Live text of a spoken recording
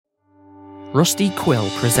Rusty Quill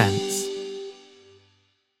presents.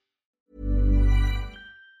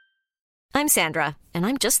 I'm Sandra, and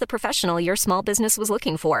I'm just the professional your small business was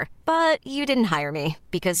looking for. But you didn't hire me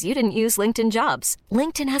because you didn't use LinkedIn Jobs.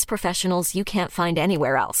 LinkedIn has professionals you can't find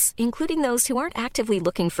anywhere else, including those who aren't actively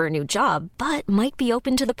looking for a new job, but might be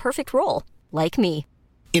open to the perfect role, like me.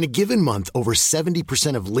 In a given month, over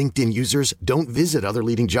 70% of LinkedIn users don't visit other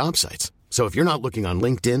leading job sites. So if you're not looking on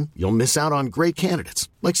LinkedIn, you'll miss out on great candidates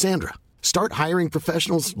like Sandra. Start hiring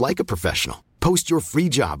professionals like a professional. Post your free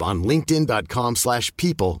job on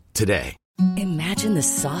linkedin.com/people today. Imagine the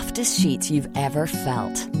softest sheets you've ever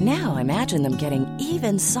felt. Now imagine them getting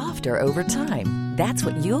even softer over time. That's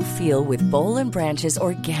what you'll feel with Boll & Branch's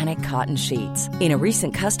organic cotton sheets. In a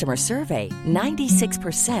recent customer survey,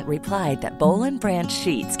 96% replied that Boll & Branch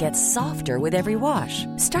sheets get softer with every wash.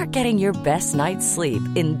 Start getting your best night's sleep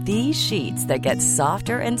in these sheets that get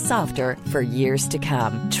softer and softer for years to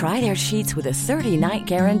come. Try their sheets with a 30-night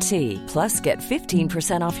guarantee. Plus, get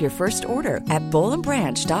 15% off your first order at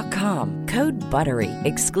bollandbranch.com. Code BUTTERY.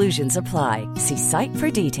 Exclusions apply. See site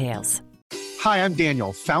for details. Hi, I'm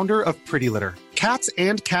Daniel, founder of Pretty Litter. Cats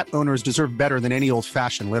and cat owners deserve better than any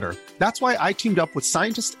old-fashioned litter. That's why I teamed up with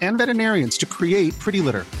scientists and veterinarians to create Pretty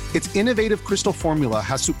Litter. Its innovative crystal formula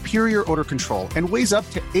has superior odor control and weighs up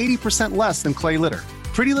to 80% less than clay litter.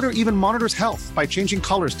 Pretty Litter even monitors health by changing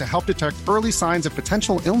colors to help detect early signs of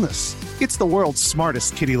potential illness. It's the world's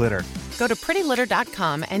smartest kitty litter. Go to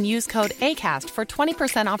prettylitter.com and use code ACAST for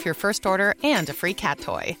 20% off your first order and a free cat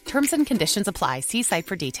toy. Terms and conditions apply. See site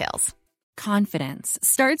for details. Confidence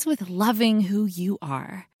starts with loving who you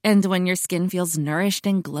are. And when your skin feels nourished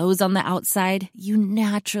and glows on the outside, you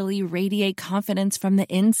naturally radiate confidence from the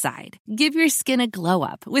inside. Give your skin a glow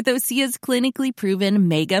up with Osea's clinically proven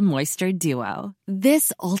Mega Moisture Duo.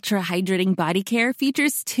 This ultra-hydrating body care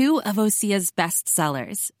features two of Osea's best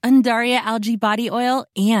sellers, Undaria Algae Body Oil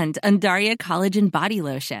and Undaria Collagen Body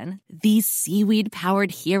Lotion. These seaweed-powered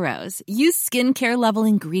heroes use skincare-level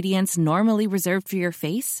ingredients normally reserved for your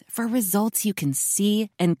face for results you can see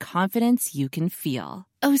and confidence you can feel.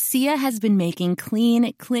 Osea has been making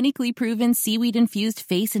clean, clinically proven seaweed-infused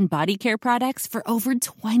face and body care products for over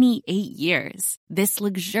 28 years. This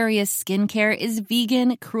luxurious skincare is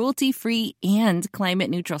vegan, cruelty-free, and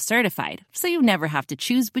climate-neutral certified, so you never have to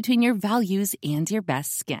choose between your values and your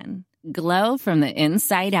best skin. Glow from the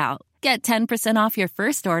inside out. Get 10% off your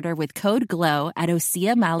first order with code GLOW at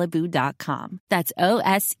OseaMalibu.com. That's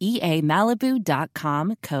OSEA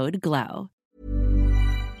Malibu.com, code GLOW.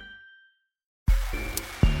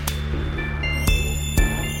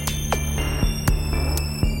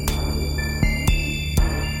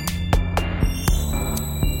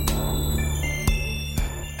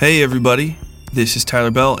 Hey everybody, this is Tyler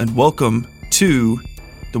Bell and welcome to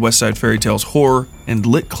the West Side Fairy Tales Horror and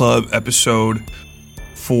Lit Club episode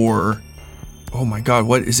for, oh my god,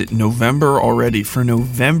 what is it, November already? For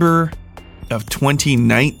November of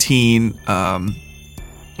 2019,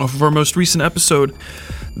 of our most recent episode,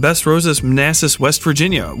 Best Roses, Manassas, West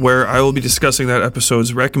Virginia, where I will be discussing that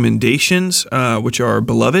episode's recommendations, which are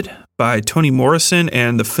Beloved by Toni Morrison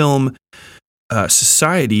and the film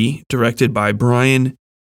Society, directed by Brian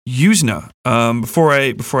Usna. Before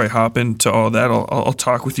I hop into all that, I'll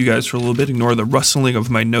talk with you guys for a little bit. Ignore the rustling of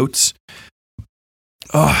my notes.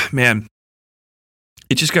 Oh man,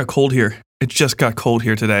 it just got cold here. It just got cold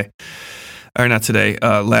here today, or not today.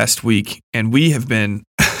 Last week, and we have been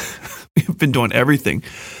we've been doing everything.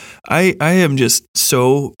 I am just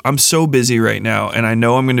I'm so busy right now, and I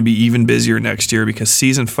know I'm going to be even busier next year because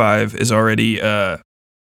season 5 is already going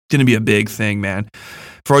to be a big thing, man.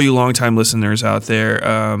 For all you longtime listeners out there,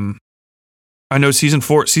 I know season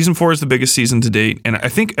 4 is the biggest season to date, and I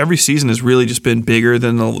think every season has really just been bigger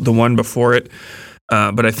than the one before it.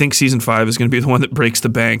 But I think season 5 is going to be the one that breaks the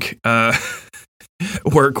bank,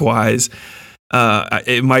 work-wise.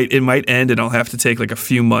 It might end, and I'll have to take like a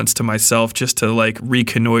few months to myself just to like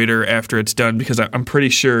reconnoiter after it's done, because I'm pretty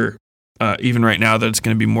sure, even right now, that it's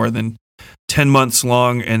going to be more than 10 months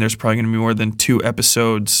long, and there's probably going to be more than 2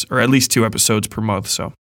 episodes, or at least 2 episodes per month.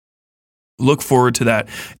 So look forward to that.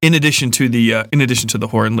 In addition to the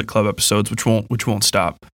Horror and Lit Club episodes, which won't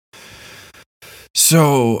stop.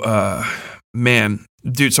 So, man,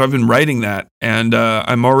 dude. So I've been writing that, and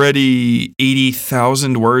I'm already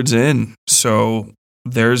 80,000 words in. So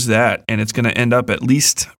there's that, and it's going to end up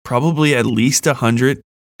probably at least 100,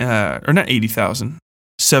 or not 80,000.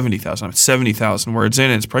 70,000. I'm 70,000 words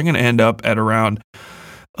in, and it's probably going to end up at around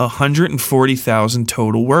 140,000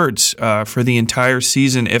 total words for the entire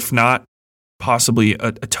season, if not possibly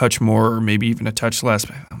a touch more, or maybe even a touch less.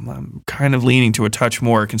 I'm kind of leaning to a touch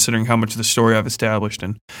more, considering how much of the story I've established.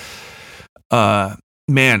 And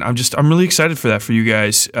man, I'm really excited for that for you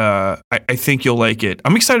guys. I think you'll like it.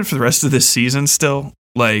 I'm excited for the rest of this season still.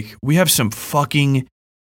 Like, we have some fucking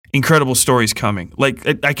incredible stories coming.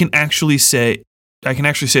 Like, I can actually say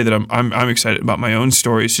that I'm excited about my own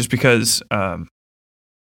stories just because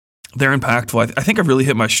they're impactful. I think I've really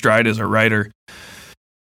hit my stride as a writer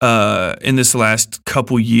in this last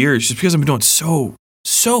couple years, just because I've been doing so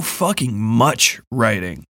fucking much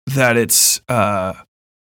writing that it's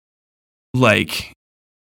like,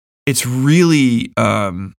 it's really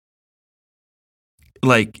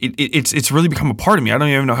like it's really become a part of me. I don't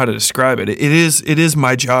even know how to describe it. It is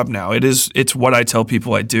my job now. It's what I tell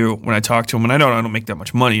people I do when I talk to them. And I don't make that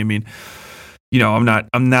much money. I mean, you know,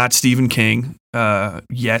 I'm not Stephen King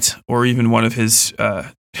yet, or even one of his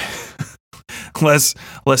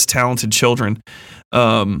less talented children.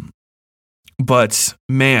 But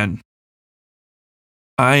man,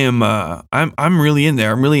 I'm really in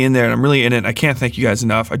there. I'm really in there, and I'm really in it. I can't thank you guys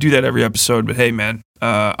enough. I do that every episode, but hey, man,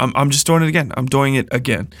 I'm just doing it again. I'm doing it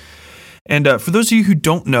again. And for those of you who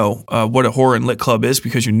don't know what a horror and lit club is,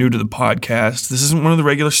 because you're new to the podcast, this isn't one of the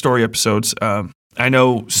regular story episodes. I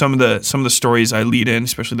know some of the stories I lead in,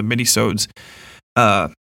 especially the minisodes.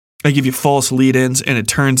 I give you false lead-ins, and it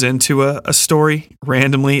turns into a story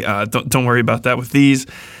randomly. Don't worry about that with these.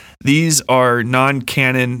 These are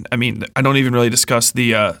non-canon. I mean, I don't even really discuss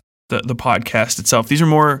the podcast itself. These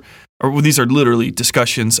are literally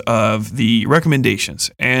discussions of the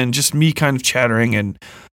recommendations and just me kind of chattering and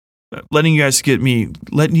letting you guys get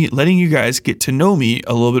to know me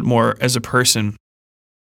a little bit more as a person.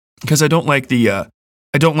 Because I don't like the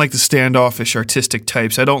standoffish artistic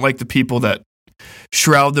types. I don't like the people that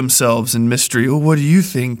shroud themselves in mystery. Oh, what do you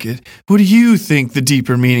think? What do you think the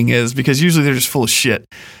deeper meaning is? Because usually they're just full of shit.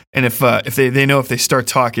 And if they know if they start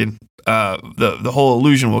talking, the whole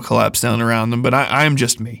illusion will collapse down around them. But I'm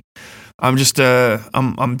just me. I'm just a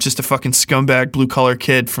fucking scumbag blue collar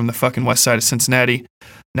kid from the fucking west side of Cincinnati,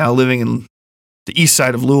 now living in the east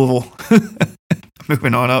side of Louisville.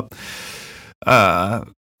 Moving on up.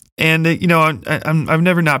 And you know, I've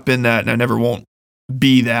never not been that, and I never won't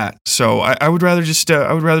be that. So I would rather just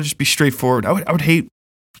be straightforward. I would hate.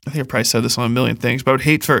 I think I've probably said this on a million things, but I would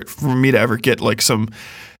hate for me to ever get like some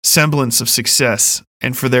semblance of success,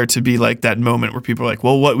 and for there to be like that moment where people are like,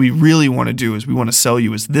 well, what we really want to do is we want to sell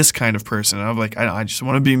you as this kind of person. And I'm like, I just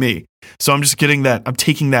want to be me. So I'm just getting that. I'm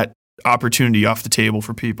taking that opportunity off the table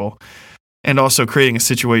for people, and also creating a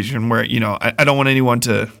situation where, you know, I don't want anyone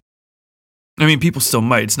to. I mean, people still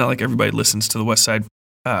might. It's not like everybody listens to the West Side,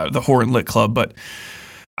 the Horror and Lit Club, but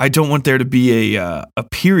I don't want there to be a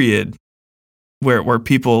period where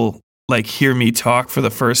people like hear me talk for the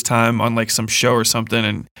first time on like some show or something,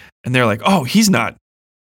 and they're like, oh, he's not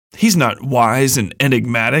wise and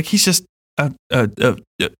enigmatic. He's just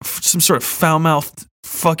some sort of foul-mouthed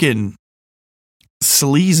fucking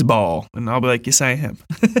sleazeball. And I'll be like, yes, I am.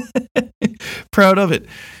 Proud of it.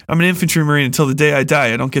 I'm an infantry marine until the day I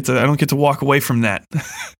die. I don't get to walk away from that.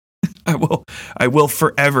 I will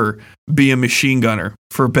forever be a machine gunner,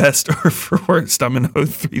 for best or for worst. I'm an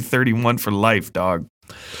 0331 for life, dog.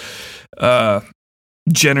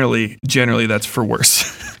 Generally that's for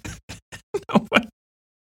worse.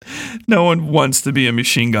 No one wants to be a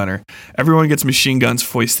machine gunner. Everyone gets machine guns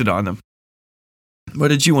foisted on them. What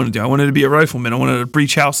did you want to do? I wanted to be a rifleman. I wanted to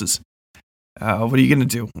breach houses. What are you going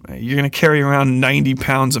to do? You're going to carry around 90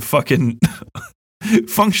 pounds of fucking,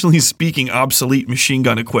 functionally speaking, obsolete machine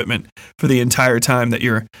gun equipment for the entire time that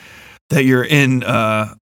you're in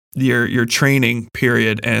your training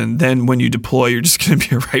period. And then when you deploy, you're just going to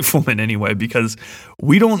be a rifleman anyway, because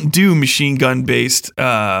we don't do machine gun based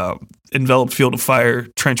enveloped field of fire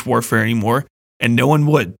trench warfare anymore. And no one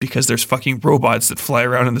would, because there's fucking robots that fly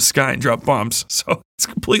around in the sky and drop bombs. So it's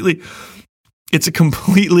a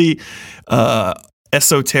completely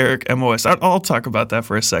esoteric MOS. I'll talk about that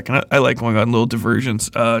for a second. I like going on little diversions,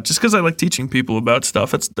 just because I like teaching people about stuff.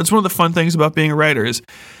 That's one of the fun things about being a writer is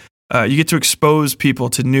you get to expose people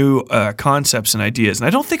to new concepts and ideas. And I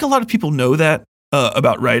don't think a lot of people know that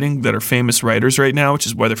about writing that are famous writers right now, which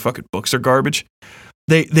is why their fucking books are garbage.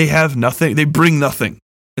 They have nothing. They bring nothing.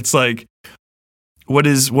 It's like, what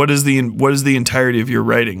is the entirety of your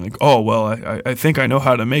writing? Like, oh, well, I think I know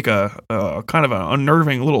how to make a kind of an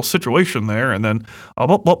unnerving little situation there, and then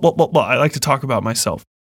blah, blah, blah, blah, blah. I like to talk about myself,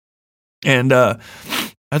 and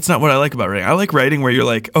that's not what I like about writing. I like writing where you're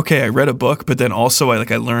like, okay, I read a book, but then also I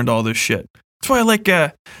learned all this shit. That's why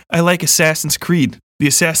I like Assassin's Creed, the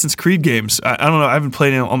Assassin's Creed games. I don't know, I haven't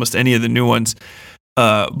played almost any of the new ones,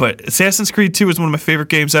 but Assassin's Creed 2 is one of my favorite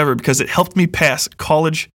games ever because it helped me pass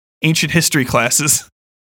college ancient history classes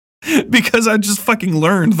because I just fucking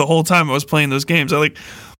learned the whole time I was playing those games. They're like,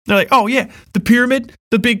 oh yeah, the pyramid,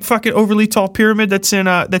 the big fucking overly tall pyramid that's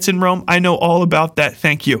in Rome. I know all about that.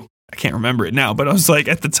 Thank you. I can't remember it now, but I was like,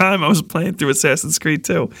 at the time I was playing through Assassin's Creed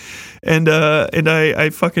 2, and I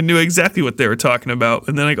fucking knew exactly what they were talking about,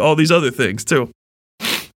 and then like all these other things too.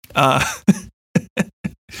 I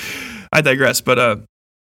digress, but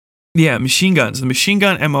yeah, machine guns. The machine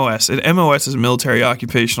gun MOS. And MOS is a military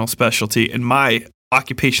occupational specialty, and my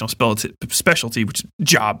occupational specialty, which is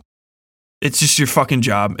job. It's just your fucking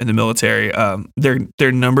job in the military.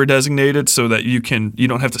 They're number designated so that you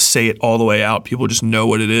don't have to say it all the way out. People just know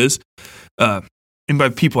what it is. And by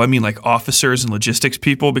people, I mean like officers and logistics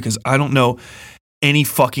people, because I don't know any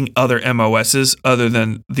fucking other MOSs other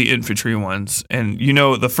than the infantry ones. And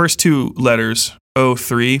the first two letters,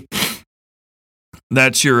 03,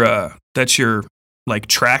 that's your like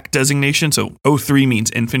track designation. So 03 means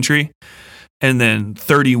infantry. And then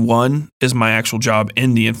 31 is my actual job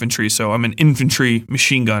in the infantry. So I'm an infantry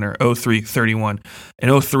machine gunner, 0331.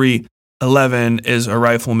 And 0311 is a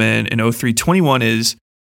rifleman. And 0321 is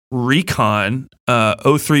recon.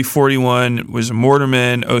 0341 was a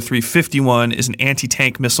mortarman. 0351 is an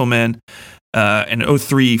anti-tank missileman. And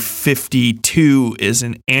 0352 is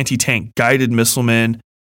an anti-tank guided missileman.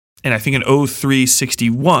 And I think an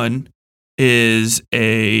 0361 is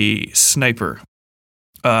a sniper.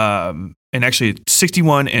 And actually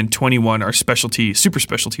 61 and 21 are super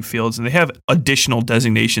specialty fields, and they have additional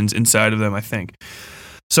designations inside of them, I think.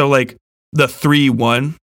 So like the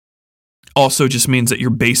 3-1 also just means that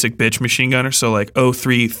you're basic bitch machine gunner. So like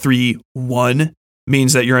 0331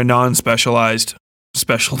 means that you're a non-specialized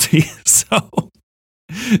specialty.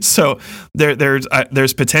 So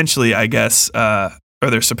there's potentially, I guess, or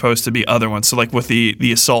there's supposed to be other ones. So like with the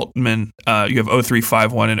assaultmen, you have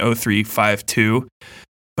 0351 and 0352.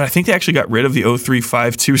 But I think they actually got rid of the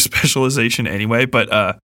 0352 specialization anyway. But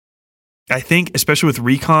I think, especially with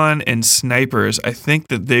recon and snipers, I think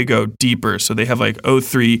that they go deeper. So they have like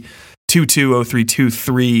 0322,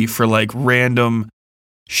 0323 for like random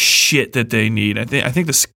shit that they need. I think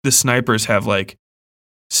the snipers have like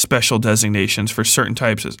special designations for certain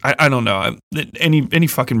types of, I don't know. Any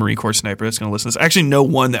fucking Marine Corps sniper that's going to listen to this. I actually know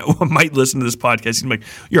one that might listen to this podcast. He's like,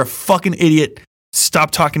 you're a fucking idiot.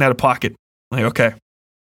 Stop talking out of pocket. I'm like, okay.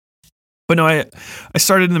 But no, I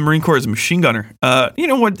started in the Marine Corps as a machine gunner. You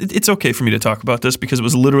know what? It's okay for me to talk about this because it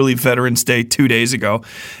was literally Veterans Day 2 days ago.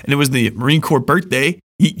 And it was the Marine Corps birthday,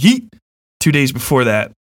 2 days before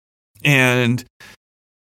that. And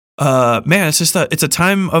man, it's a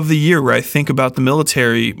time of the year where I think about the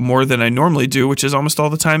military more than I normally do, which is almost all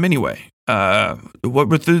the time anyway. What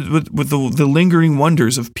with the lingering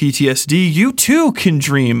wonders of PTSD, you too can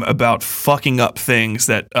dream about fucking up things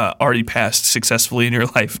that already passed successfully in your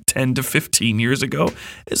life 10 to 15 years ago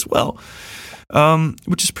as well.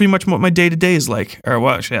 Which is pretty much what my day-to-day is like. Or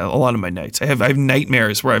well, actually, a lot of my nights. I have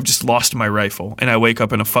nightmares where I've just lost my rifle and I wake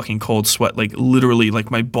up in a fucking cold sweat, like literally like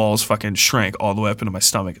my balls fucking shrank all the way up into my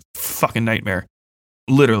stomach. It's a fucking nightmare.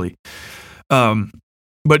 Literally.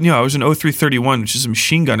 But I was an 0331, which is a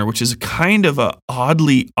machine gunner, which is a kind of a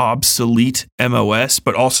oddly obsolete MOS,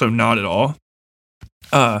 but also not at all.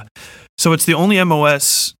 So it's the only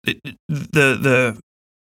MOS.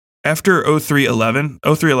 After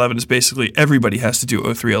 0311 is basically everybody has to do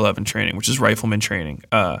 0311 training, which is rifleman training.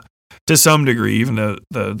 To some degree, even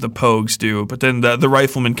the Pogues do. But then the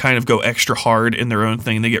riflemen kind of go extra hard in their own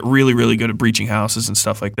thing. They get really, really good at breaching houses and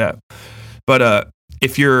stuff like that. But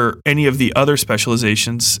if you're any of the other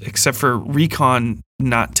specializations, except for recon,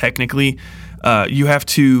 not technically, you have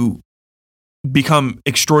to become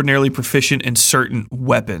extraordinarily proficient in certain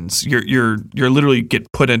weapons. You're literally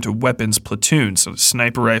get put into weapons platoons. So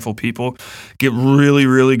sniper rifle people get really,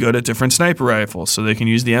 really good at different sniper rifles. So they can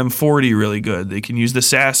use the M40 really good. They can use the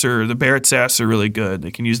Sasser, the Barrett Sasser really good.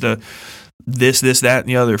 They can use the this, that, and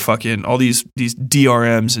the other fucking all these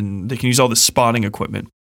DRMs, and they can use all the spotting equipment.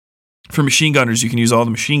 For machine gunners, you can use all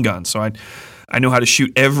the machine guns. So I know how to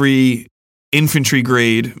shoot every infantry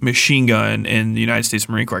grade machine gun in the United States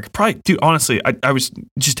Marine Corps. I could probably, dude, honestly, I was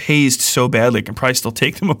just hazed so badly, I can probably still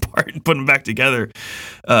take them apart and put them back together.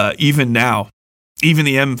 Even now, even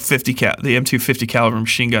the M250 caliber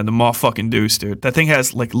machine gun, the Maw fucking Deuce, dude. That thing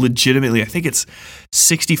has like legitimately, I think it's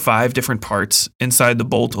 65 different parts inside the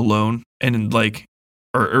bolt alone, and like,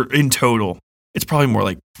 or in total. It's probably more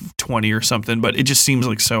like 20 or something, but it just seems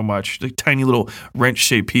like so much. Like tiny little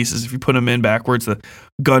wrench-shaped pieces. If you put them in backwards, the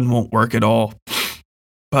gun won't work at all.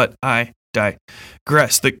 But I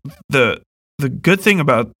digress. The good thing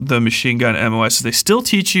about the machine gun MOS is they still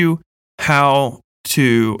teach you how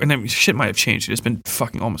to, and I mean, shit might have changed. It's been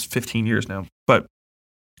fucking almost 15 years now. But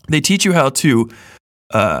they teach you how to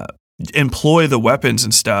employ the weapons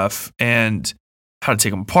and stuff, and how to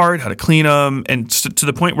take them apart, how to clean them, and to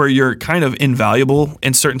the point where you're kind of invaluable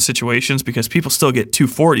in certain situations because people still get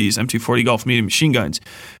 240s, M240 Golf medium machine guns,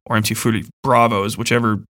 or M240 Bravos,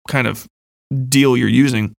 whichever kind of deal you're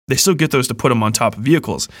using. They still get those to put them on top of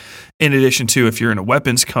vehicles. In addition to, if you're in a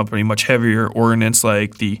weapons company, much heavier ordnance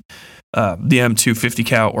like the M250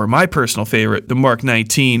 cal, or my personal favorite, the Mark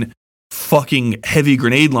 19 fucking heavy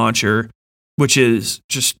grenade launcher, which is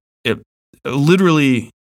just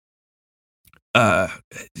literally.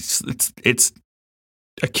 It's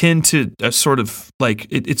akin to a sort of like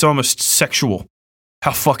it's almost sexual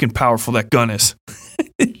how fucking powerful that gun is.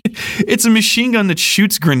 It's a machine gun that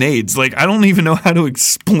shoots grenades. Like, I don't even know how to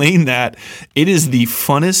explain that. It is the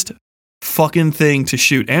funnest fucking thing to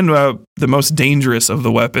shoot, and the most dangerous of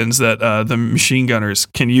the weapons that the machine gunners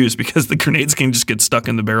can use, because the grenades can just get stuck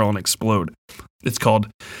in the barrel and explode. It's called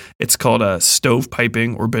stove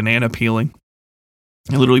piping or banana peeling.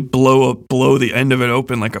 You literally blow the end of it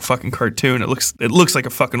open like a fucking cartoon. It looks like a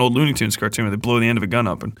fucking old Looney Tunes cartoon where they blow the end of a gun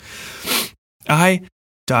up. And I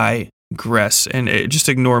digress, and just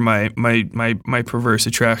ignore my perverse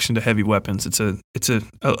attraction to heavy weapons. It's a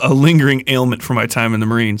lingering ailment from my time in the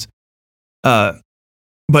Marines. But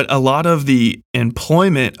a lot of the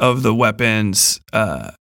employment of the weapons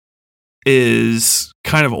is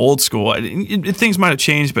kind of old school. Things might have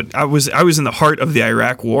changed, but I was in the heart of the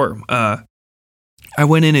Iraq War. I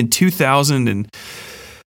went in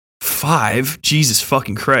 2005. Jesus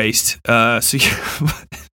fucking Christ. So yeah,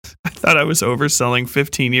 I thought I was overselling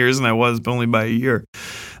 15 years, and I was, but only by a year.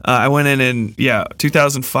 I went in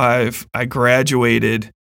 2005. I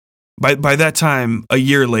graduated. By that time, a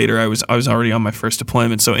year later, I was already on my first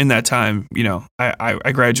deployment. So in that time,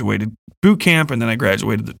 I graduated boot camp, and then I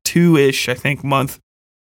graduated the 2-ish, I think, month.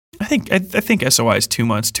 I think SOI is 2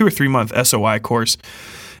 months, 2 or 3 month SOI course.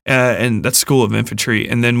 And that's School of Infantry,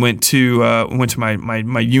 and then went to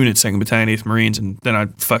my unit, 2nd Battalion, 8th Marines, and then I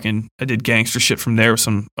did gangster shit from there with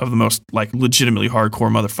some of the most like legitimately hardcore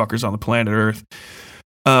motherfuckers on the planet Earth.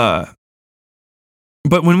 But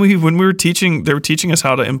when we were teaching, they were teaching us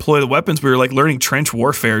how to employ the weapons. We were like learning trench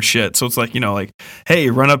warfare shit. So it's like, hey,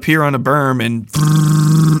 run up here on a berm and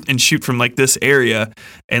shoot from like this area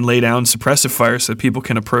and lay down suppressive fire so that people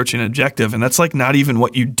can approach an objective. And that's like not even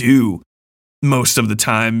what you do most of the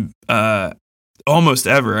time, almost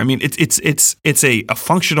ever. I mean, it's a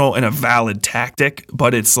functional and a valid tactic,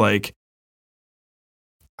 but it's like,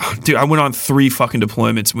 dude, I went on 3 fucking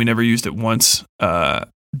deployments and we never used it once,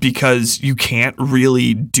 because you can't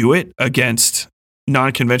really do it against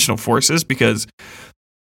non-conventional forces, because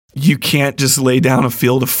you can't just lay down a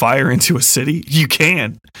field of fire into a city. You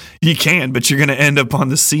can, but you're going to end up on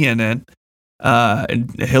the CNN,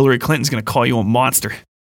 and Hillary Clinton's going to call you a monster.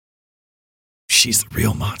 She's the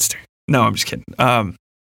real monster. No, I'm just kidding.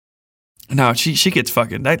 No, she gets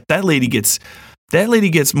fucking that lady gets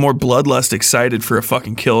more bloodlust excited for a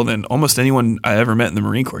fucking kill than almost anyone I ever met in the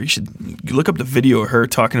Marine Corps. You should look up the video of her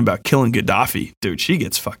talking about killing Gaddafi. Dude, she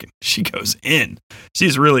goes in.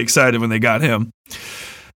 She's really excited when they got him.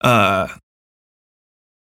 I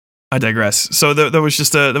digress. So that was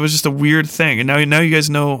just a weird thing. And now you guys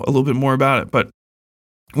know a little bit more about it, but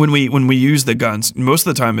when we use the guns, most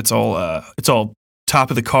of the time it's all top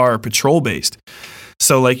of the car patrol based.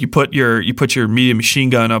 So like you put your medium machine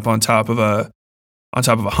gun up on top of a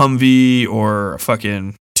Humvee or a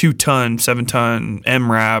fucking 2-ton, 7-ton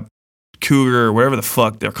MRAP, Cougar, or whatever the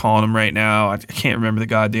fuck they're calling them right now. I can't remember the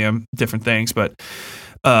goddamn different things, but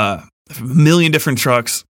a million different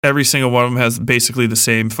trucks. Every single one of them has basically the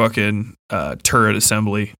same fucking turret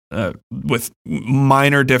assembly with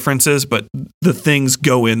minor differences, but the things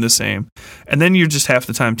go in the same. And then you're just half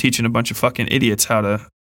the time teaching a bunch of fucking idiots how to,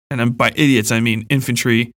 and by idiots I mean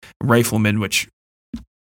infantry, riflemen, which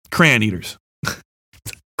crayon eaters.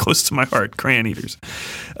 Close to my heart, crayon eaters.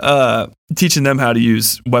 Teaching them how to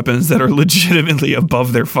use weapons that are legitimately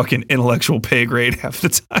above their fucking intellectual pay grade half the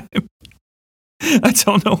time. I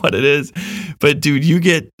don't know what it is, but dude, you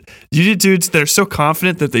get dudes that are so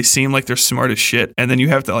confident that they seem like they're smart as shit, and then you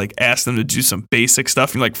have to like ask them to do some basic stuff.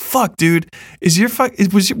 And you're like, "Fuck, dude,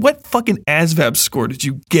 what fucking ASVAB score did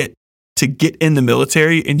you get to get in the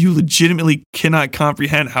military?" And you legitimately cannot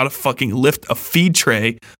comprehend how to fucking lift a feed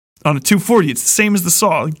tray on a 240. It's the same as the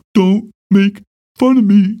saw. Like, don't make fun of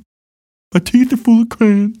me. My teeth are full of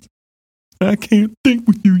crayons. I can't think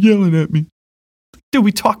with you yelling at me. Dude,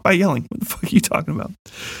 we talk by yelling. What the fuck are you talking about?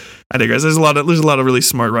 I digress. There's a lot of really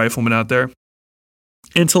smart riflemen out there.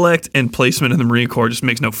 intellect and placement in the Marine Corps just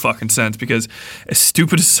makes no fucking sense, because as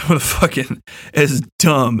stupid as some of the fucking, as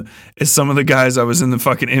dumb as some of the guys I was in the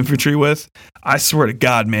fucking infantry with, I swear to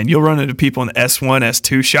God, man, you'll run into people in S1,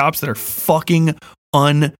 S2 shops that are fucking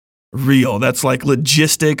unreal. That's like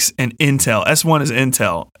logistics and intel. S1 is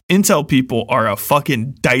intel. Intel people are a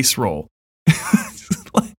fucking dice roll.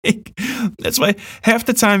 Like, that's why half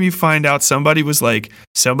the time you find out somebody was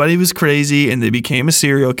crazy and they became a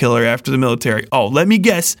serial killer after the military. Oh, let me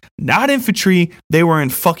guess, not infantry. They were in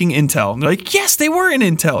fucking intel. And they're like, yes, they were in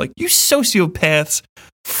intel. Like, you sociopaths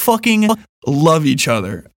fucking love each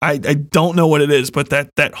other. I don't know what it is, but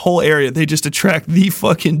that whole area, they just attract the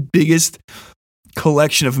fucking biggest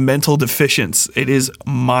collection of mental deficients. It is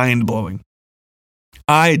mind blowing.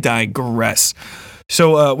 I digress.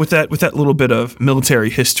 So with that little bit of military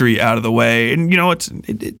history out of the way, and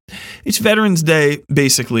it's Veterans Day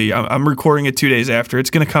basically. I'm recording it 2 days after. It's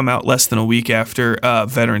going to come out less than a week after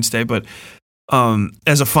Veterans Day. But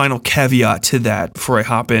as a final caveat to that, before I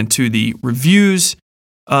hop into the reviews,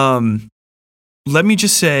 let me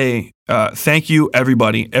just say thank you,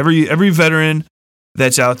 everybody, every veteran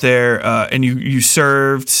that's out there, and you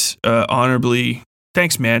served honorably.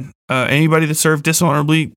 Thanks, man. Anybody that served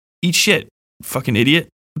dishonorably, eat shit. Fucking idiot.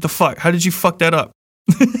 What the fuck? How did you fuck that up?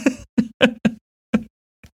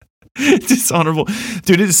 Dishonorable.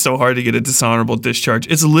 Dude, it is so hard to get a dishonorable discharge.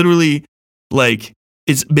 It's literally like,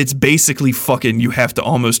 it's basically fucking, you have to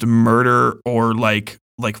almost murder or like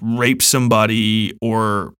rape somebody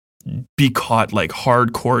or be caught like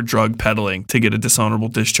hardcore drug peddling to get a dishonorable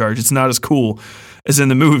discharge. It's not as cool as in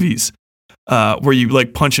the movies where you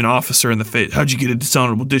like punch an officer in the face. How'd you get a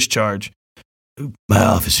dishonorable discharge? My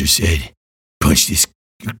officer said,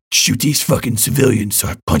 shoot these fucking civilians, so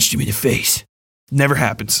I punched him in the face. Never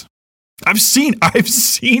happens. I've seen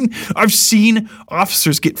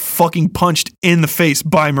officers get fucking punched in the face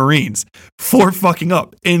by Marines for fucking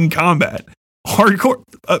up in combat. Hardcore,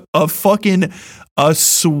 a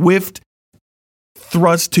swift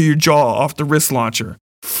thrust to your jaw off the wrist launcher,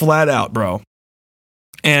 flat out, bro.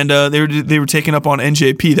 And they were taken up on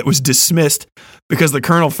NJP that was dismissed because the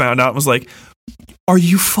colonel found out and was like, "Are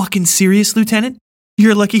you fucking serious, Lieutenant?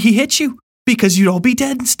 You're lucky he hit you, because you'd all be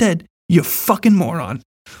dead instead. You fucking moron."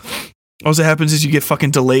 All that happens is you get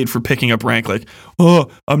fucking delayed for picking up rank. Like,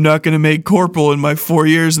 oh, I'm not going to make corporal in my 4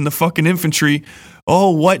 years in the fucking infantry.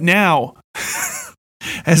 Oh, what now?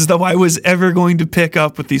 As though I was ever going to pick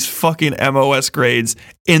up with these fucking MOS grades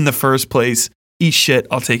in the first place. Eat shit,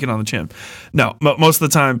 I'll take it on the chin. No, most of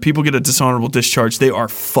the time, people get a dishonorable discharge. They are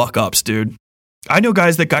fuck ups, dude. I know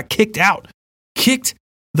guys that got kicked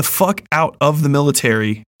the fuck out of the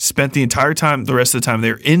military, spent the entire time, the rest of the time,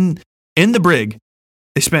 they're in the brig.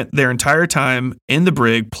 They spent their entire time in the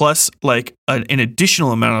brig, plus like an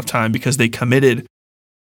additional amount of time because they committed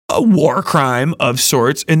a war crime of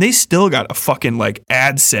sorts, and they still got a fucking like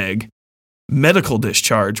ADSEG medical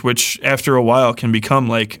discharge, which after a while can become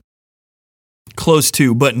like close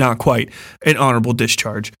to, but not quite, an honorable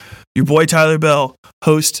discharge. Your boy Tyler Bell,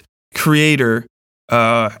 host, creator,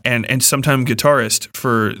 and sometime guitarist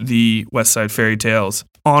for the West Side Fairy Tales,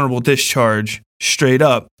 honorable discharge, straight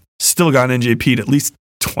up. Still got NJP'd at least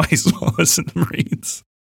twice while I was in the Marines.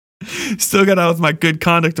 Still got out with my good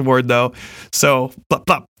conduct award though. So, blah,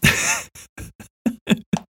 blah.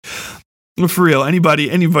 But for real, anybody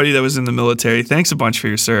that was in the military, thanks a bunch for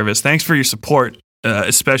your service. Thanks for your support.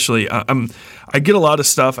 Especially, I get a lot of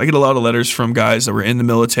stuff. I get a lot of letters from guys that were in the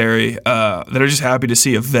military that are just happy to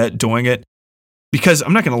see a vet doing it. Because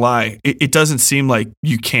I'm not going to lie, it doesn't seem like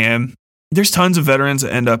you can. There's tons of veterans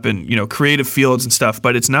that end up in, creative fields and stuff,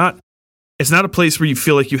 but it's not a place where you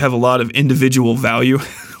feel like you have a lot of individual value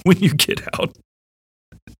when you get out.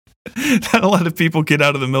 Not a lot of people get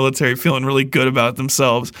out of the military feeling really good about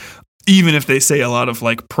themselves, even if they say a lot of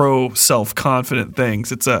like pro self-confident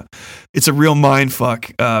things. It's a real mind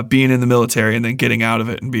fuck being in the military and then getting out of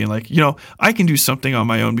it and being like, I can do something on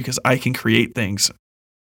my own because I can create things.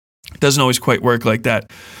 It doesn't always quite work like that.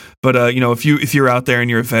 But, if you're out there and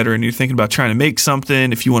you're a veteran, you're thinking about trying to make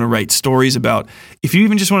something, if you want to write stories about, if you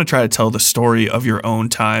even just want to try to tell the story of your own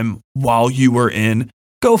time while you were in,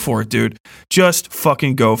 go for it, dude. Just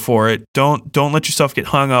fucking go for it. Don't let yourself get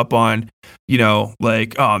hung up on,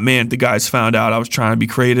 like, oh man, the guys found out I was trying to be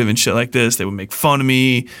creative and shit like this. They would make fun of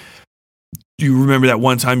me. You remember that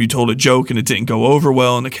one time you told a joke and it didn't go over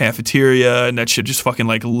well in the cafeteria, and that shit just fucking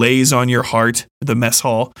like lays on your heart, the mess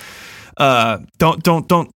hall. Don't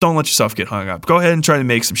let yourself get hung up. Go ahead and try to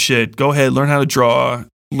make some shit. Go ahead, learn how to draw,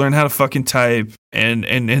 learn how to fucking type, and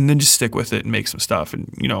then just stick with it and make some stuff.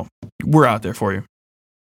 And we're out there for you.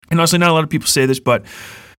 And honestly, not a lot of people say this, but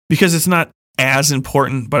because it's not as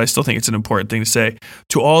important, but I still think it's an important thing to say.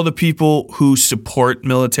 To all the people who support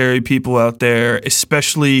military people out there,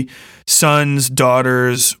 especially sons,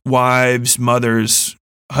 daughters, wives, mothers,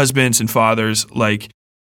 husbands, and fathers, like,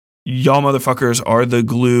 y'all motherfuckers are the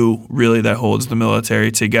glue, really, that holds the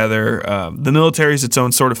military together. The military is its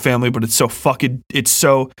own sort of family, but it's so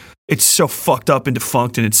fucked up and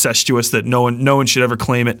defunct and incestuous that no one should ever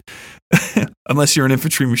claim it, unless you're an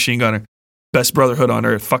infantry machine gunner. Best brotherhood on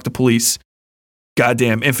earth. Fuck the police.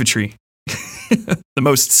 Goddamn infantry. The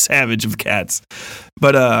most savage of cats.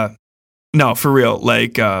 But no, for real.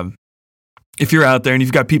 Like, if you're out there and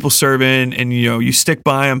you've got people serving and you stick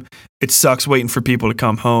by them, it sucks waiting for people to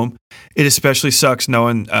come home. It especially sucks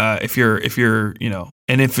knowing if you're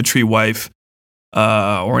an infantry wife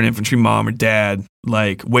or an infantry mom or dad,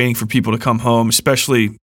 like waiting for people to come home.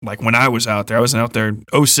 Especially like when I was out there. I was out there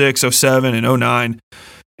 06, 07, and 09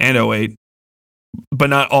 and 08, but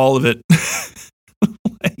not all of it.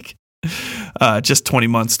 Like just 20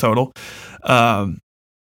 months total.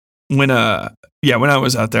 When I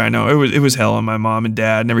was out there, I know it was hell on my mom and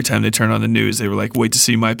dad. And every time they turned on the news, they were like, "Wait to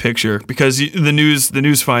see my picture," because the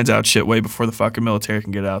news finds out shit way before the fucking military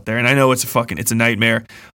can get out there. And I know it's a nightmare.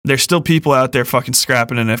 There's still people out there fucking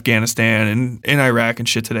scrapping in Afghanistan and in Iraq and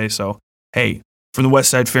shit today. So hey, from the West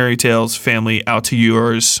Side Fairy Tales family out to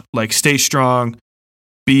yours, like, stay strong,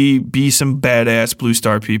 be some badass Blue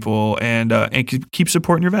Star people, and keep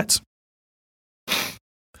supporting your vets.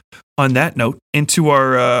 On that note, into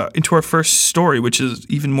our first story, which is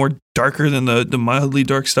even more darker than the mildly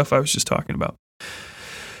dark stuff I was just talking about.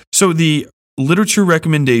 So the literature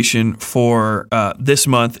recommendation for this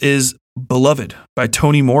month is Beloved by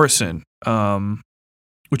Toni Morrison,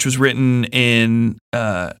 which was written in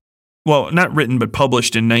not written but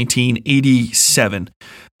published in 1987.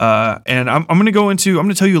 And I'm going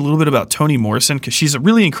to tell you a little bit about Toni Morrison, because she's a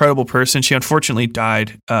really incredible person. She unfortunately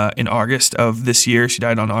died in August of this year. She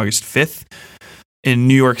died on August 5th in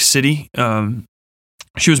New York City.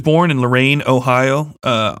 She was born in Lorain, Ohio,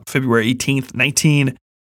 February 18th,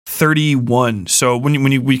 1931. So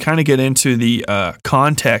when we kind of get into the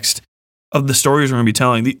context of the stories we're going to be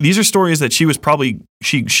telling, these are stories that she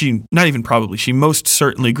most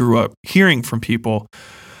certainly grew up hearing from people.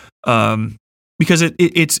 Because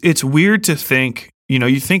it's weird to think,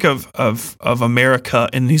 you think of America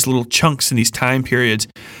in these little chunks in these time periods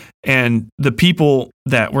and the people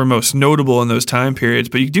that were most notable in those time periods,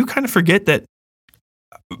 but you do kind of forget that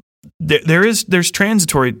there's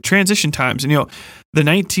transition times, and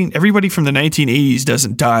everybody from the 1980s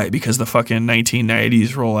doesn't die because the fucking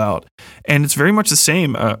 1990s roll out, and it's very much the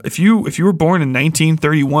same. If you were born in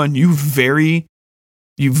 1931, you very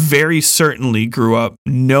certainly grew up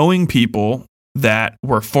knowing people that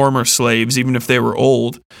were former slaves, even if they were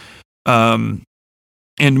old. And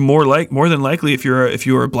more than likely, if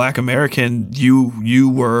you were a Black American, you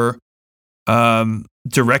were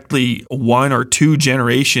directly one or two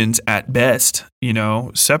generations at best,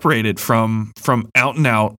 separated from out and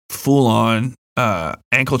out full on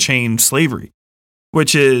ankle chain slavery,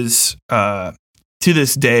 which is to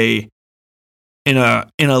this day in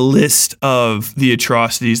a list of the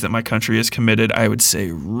atrocities that my country has committed, I would say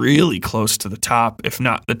really close to the top, if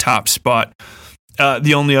not the top spot.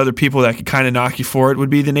 The only other people that could kind of knock you for it would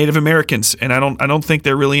be the Native Americans, and I don't think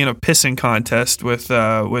they're really in a pissing contest with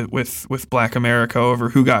Black America over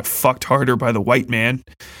who got fucked harder by the white man.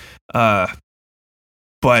 But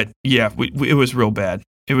yeah, it was real bad.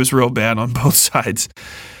 It was real bad on both sides,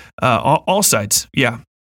 all sides. Yeah.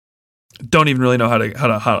 Don't even really know how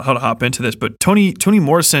to hop into this, but Toni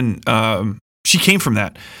Morrison, she came from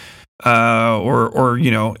that, or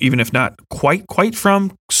even if not quite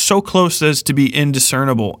from, so close as to be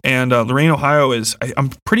indiscernible. And Lorain, Ohio is,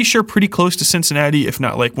 I'm pretty sure, pretty close to Cincinnati, if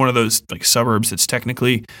not like one of those like suburbs that's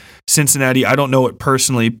technically Cincinnati. I don't know it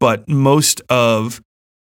personally, but most of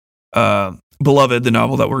Beloved, the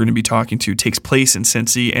novel that we're going to be talking to, takes place in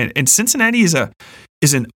Cincy, and Cincinnati is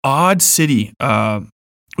an odd city.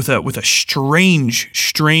 With a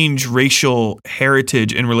strange racial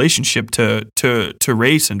heritage in relationship to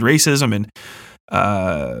race and racism and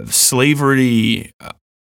slavery.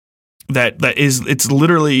 It's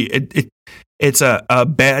literally it's a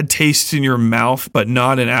bad taste in your mouth, but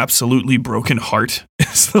not an absolutely broken heart.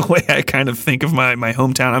 It's the way I kind of think of my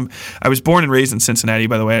hometown. I was born and raised in Cincinnati,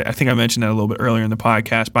 by the way. I think I mentioned that a little bit earlier in the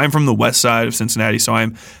podcast. But I'm from the west side of Cincinnati, so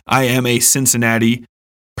I am a Cincinnati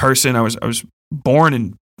person. I was born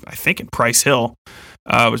in, I think, in Price Hill.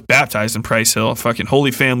 I was baptized in Price Hill, fucking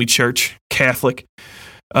Holy Family Church, Catholic.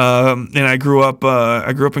 And I grew up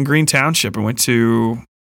in Green Township. I went to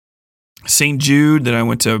St. Jude. Then I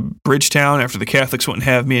went to Bridgetown after the Catholics wouldn't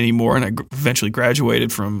have me anymore, and I eventually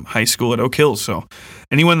graduated from high school at Oak Hills. So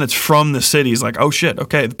anyone that's from the city is like, oh shit,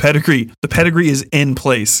 okay, the pedigree is in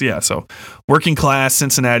place. Yeah, so working class,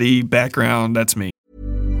 Cincinnati background, that's me.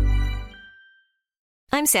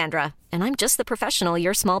 I'm Sandra, and I'm just the professional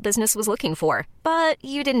your small business was looking for. But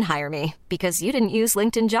you didn't hire me because you didn't use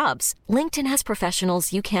LinkedIn Jobs. LinkedIn has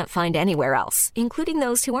professionals you can't find anywhere else, including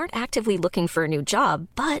those who aren't actively looking for a new job,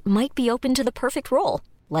 but might be open to the perfect role,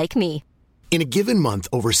 like me. In a given month,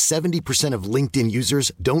 over 70% of LinkedIn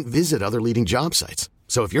users don't visit other leading job sites.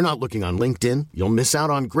 So if you're not looking on LinkedIn, you'll miss out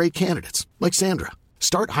on great candidates like Sandra.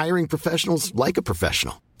 Start hiring professionals like a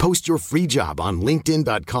professional. Post your free job on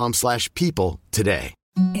linkedin.com/people today.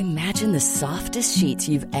 Imagine the softest sheets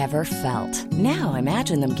you've ever felt. Now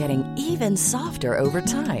imagine them getting even softer over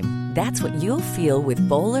time. That's what you'll feel with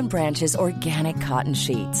Boll & Branch's organic cotton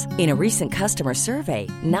sheets. In a recent customer survey,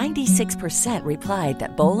 96% replied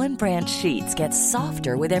that Boll & Branch sheets get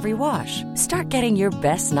softer with every wash. Start getting your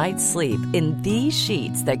best night's sleep in these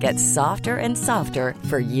sheets that get softer and softer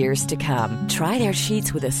for years to come. Try their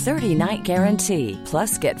sheets with a 30-night guarantee.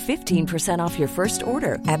 Plus, get 15% off your first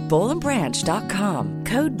order at bollandbranch.com.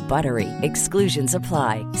 Code BUTTERY. Exclusions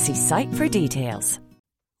apply. See site for details.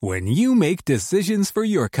 When you make decisions for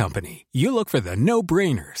your company, you look for the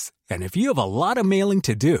no-brainers. And if you have a lot of mailing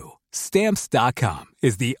to do, Stamps.com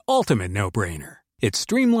is the ultimate no-brainer. It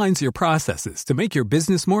streamlines your processes to make your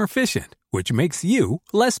business more efficient, which makes you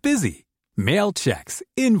less busy. Mail checks,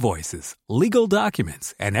 invoices, legal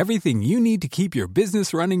documents, and everything you need to keep your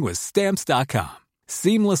business running with Stamps.com.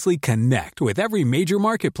 Seamlessly connect with every major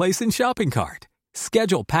marketplace and shopping cart.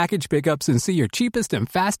 Schedule package pickups and see your cheapest and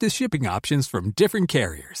fastest shipping options from different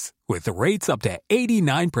carriers. With rates up to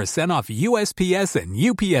 89% off USPS and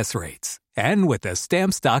UPS rates. And with the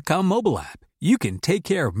Stamps.com mobile app, you can take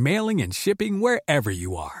care of mailing and shipping wherever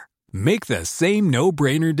you are. Make the same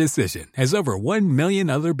no-brainer decision as over 1 million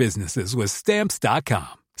other businesses with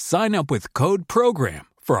Stamps.com. Sign up with code PROGRAM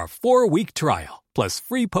for a 4-week trial, plus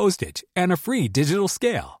free postage and a free digital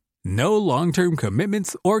scale. No long-term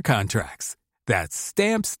commitments or contracts. That's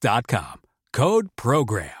Stamps.com. Code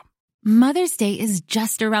PROGRAM. Mother's Day is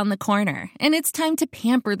just around the corner, and it's time to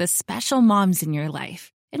pamper the special moms in your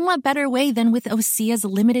life. And what better way than with Osea's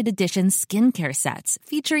limited edition skincare sets,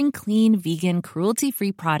 featuring clean, vegan,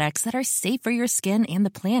 cruelty-free products that are safe for your skin and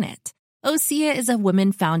the planet. Osea is a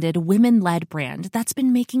women-founded, women-led brand that's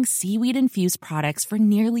been making seaweed-infused products for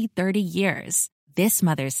nearly 30 years. This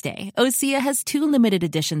Mother's Day, Osea has 2 limited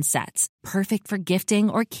edition sets, perfect for gifting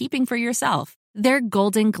or keeping for yourself. Their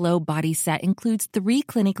Golden Glow body set includes 3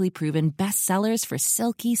 clinically proven bestsellers for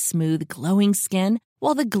silky, smooth, glowing skin,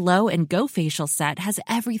 while the Glow and Go facial set has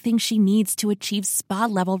everything she needs to achieve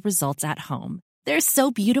spa-level results at home. They're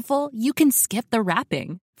so beautiful, you can skip the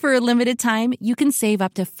wrapping. For a limited time, you can save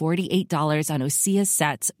up to $48 on Osea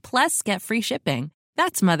sets, plus get free shipping.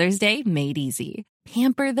 That's Mother's Day made easy.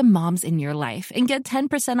 Pamper the moms in your life and get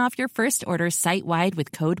 10% off your first order site-wide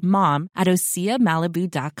with code MOM at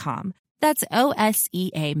OseaMalibu.com. That's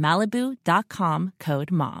OSEA Malibu.com,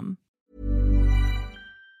 code MOM.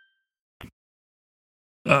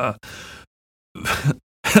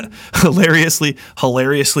 Hilariously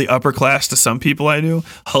upper class to some people I knew,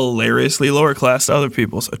 hilariously lower class to other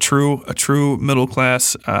people. So a true middle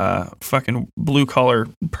class, fucking blue collar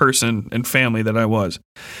person and family that I was.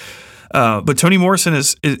 But Toni Morrison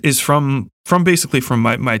is from basically from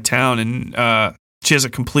my town, and she has a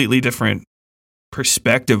completely different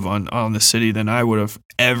perspective on the city than I would have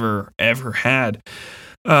ever had.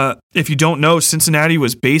 If you don't know, Cincinnati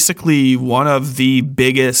was basically one of the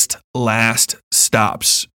biggest last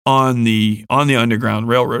stops on the Underground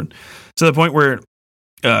Railroad, to the point where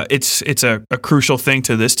it's a crucial thing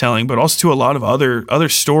to this telling, but also to a lot of other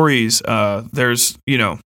stories. There's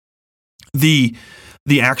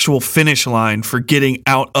the actual finish line for getting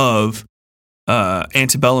out of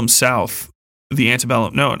antebellum South. The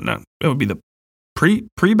antebellum, no, it would be the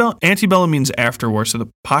pre-bellum. Antebellum means after war, so the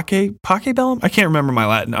Pacebellum? I can't remember my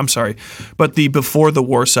Latin, I'm sorry. But the before the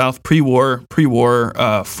war South, pre-war,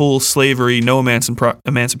 full slavery, no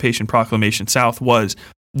emancipation proclamation South was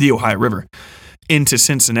the Ohio River into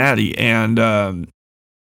Cincinnati. And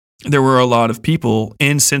there were a lot of people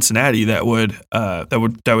in Cincinnati that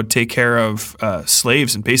would take care of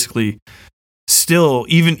slaves, and basically still,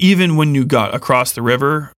 even when you got across the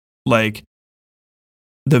river, like,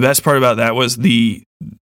 the best part about that was the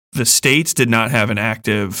states did not have an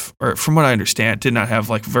active, or from what I understand, did not have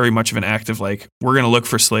like very much of an active, like, we're going to look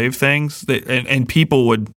for slave things. And people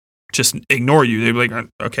would just ignore you. They'd be like,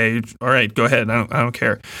 okay, all right, go ahead. I don't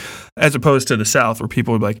care. As opposed to the South, where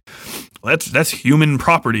people would be like, well, that's human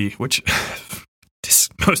property, which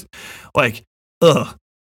just like,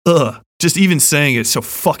 just even saying it's so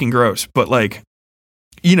fucking gross. But like,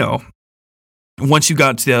 you know, once you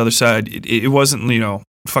got to the other side, it wasn't, you know,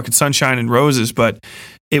 fucking sunshine and roses, but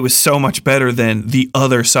it was so much better than the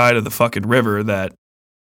other side of the fucking river that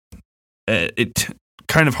it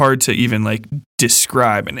kind of hard to even like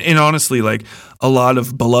describe. And honestly, like a lot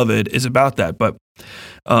of Beloved is about that. But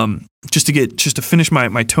just to finish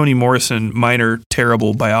my Toni Morrison minor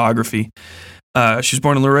terrible biography, she was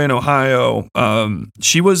born in Lorain, Ohio.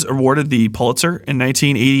 She was awarded the Pulitzer in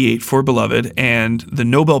 1988 for Beloved and the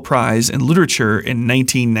Nobel Prize in Literature in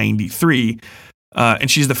 1993. And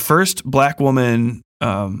she's the first black woman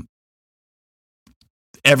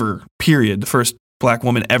ever, period. The first black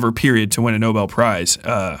woman ever, period, to win a Nobel Prize,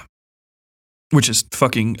 which is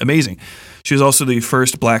fucking amazing. She was also the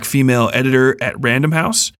first black female editor at Random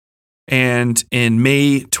House. And in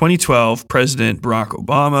May 2012, President Barack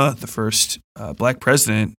Obama, the first black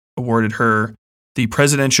president, awarded her the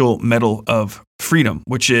Presidential Medal of Freedom,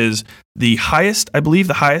 which is the highest, I believe,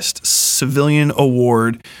 the highest civilian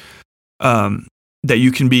award that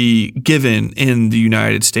you can be given in the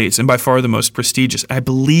United States, and by far the most prestigious. I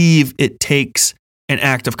believe it takes an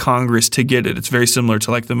act of Congress to get it. It's very similar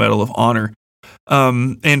to like the Medal of Honor.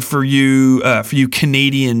 And for you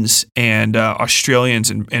Canadians and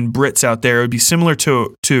Australians and Brits out there, it would be similar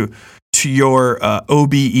to your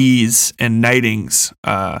OBEs and knightings.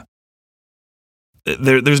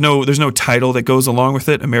 There's no title that goes along with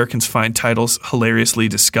it. Americans find titles hilariously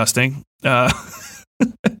disgusting. I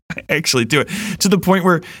actually do it to the point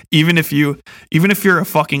where even if you're a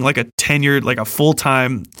fucking like a tenured, like a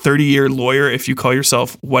full-time 30-year lawyer, if you call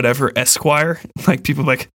yourself whatever Esquire, like people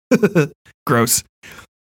like gross.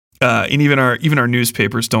 And even our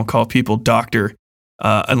newspapers don't call people doctor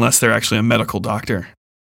unless they're actually a medical doctor.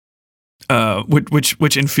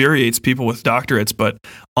 Which infuriates people with doctorates, but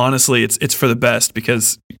honestly, it's for the best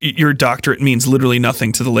because your doctorate means literally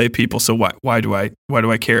nothing to the lay people. So why do I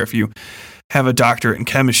care if you have a doctorate in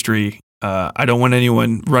chemistry? I don't want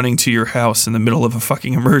anyone running to your house in the middle of a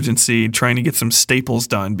fucking emergency trying to get some staples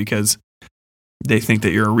done because they think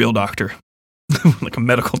that you're a real doctor, like a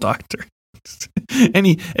medical doctor.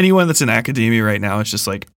 Anyone that's in academia right now is just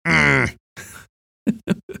like, I'm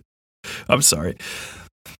sorry.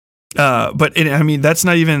 But I mean, that's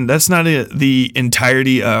not the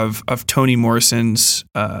entirety of Toni Morrison's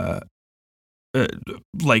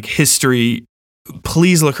like history.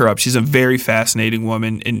 Please look her up. She's a very fascinating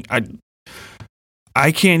woman, and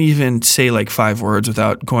I can't even say like 5 words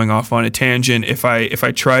without going off on a tangent. If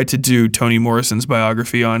I tried to do Toni Morrison's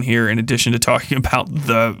biography on here, in addition to talking about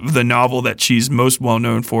the novel that she's most well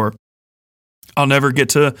known for, I'll never get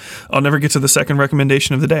to the second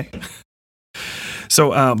recommendation of the day.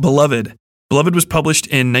 So, Beloved was published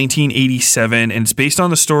in 1987, and it's based on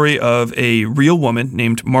the story of a real woman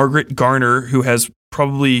named Margaret Garner, who has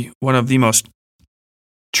probably one of the most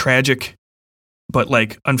tragic, but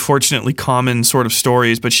like unfortunately common sort of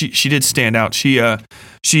stories. But she did stand out. She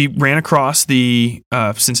ran across the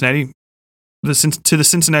Cincinnati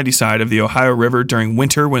side of the Ohio River during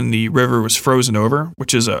winter when the river was frozen over,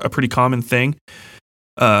 which is a pretty common thing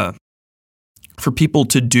for people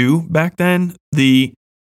to do back then.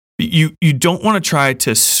 You don't want to try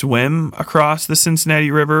to swim across the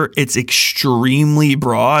Cincinnati River. It's extremely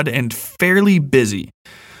broad and fairly busy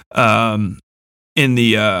in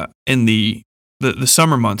the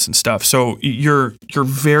summer months and stuff. So you're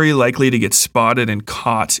very likely to get spotted and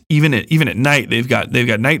caught. Even at night, they've got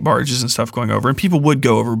night barges and stuff going over, and people would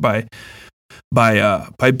go over by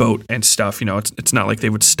boat and stuff. You know, it's not like they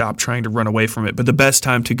would stop trying to run away from it. But the best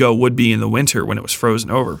time to go would be in the winter when it was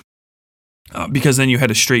frozen over. Because then you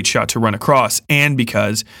had a straight shot to run across, and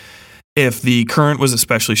because if the current was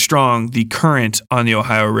especially strong, the current on the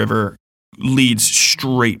Ohio River leads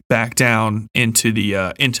straight back down into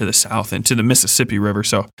the south, into the Mississippi River.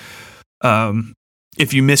 So,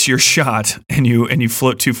 if you miss your shot and you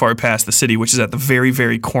float too far past the city, which is at the very,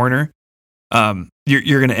 very corner,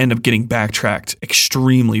 you're going to end up getting backtracked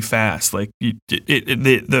extremely fast. Like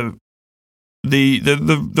the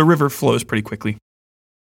river flows pretty quickly.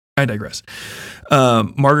 I digress.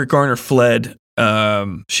 Margaret Garner fled.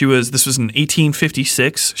 This was in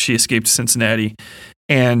 1856. She escaped Cincinnati,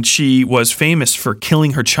 and she was famous for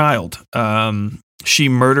killing her child. She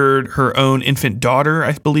murdered her own infant daughter,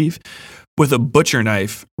 I believe, with a butcher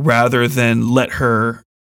knife rather than let her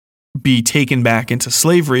be taken back into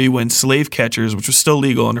slavery when slave catchers, which was still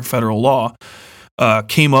legal under federal law,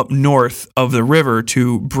 came up north of the river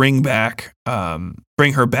to bring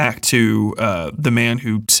her back to the man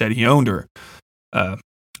who said he owned her.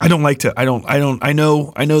 I know the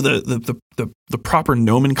proper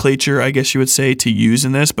nomenclature, I guess you would say, to use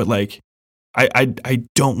in this, but like I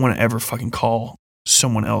don't want to ever fucking call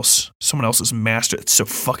someone else's master. It's so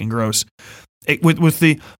fucking gross. With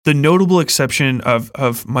the notable exception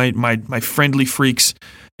of my friendly freaks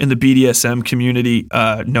in the BDSM community,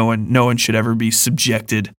 no one should ever be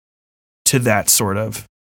subjected to that sort of,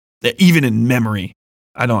 even in memory.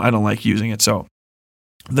 I don't like using it. So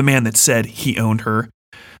the man that said he owned her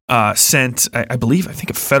sent, I think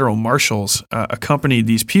a federal marshals accompanied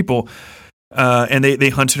these people, and they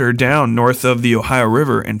hunted her down north of the Ohio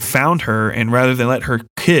River and found her. And rather than let her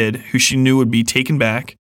kid, who she knew would be taken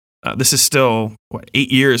back, this is still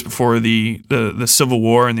 8 years before the Civil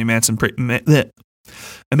War and the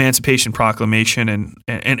Emancipation Proclamation, and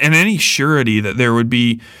any surety that there would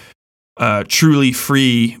be truly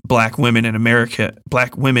free black women in America,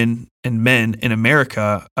 black women and men in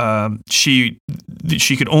America. She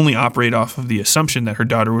could only operate off of the assumption that her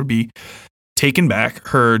daughter would be taken back.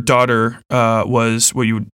 Her daughter was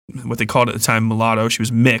what they called at the time mulatto. She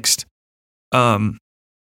was mixed, and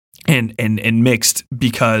mixed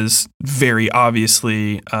because very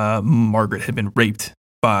obviously Margaret had been raped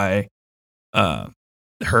by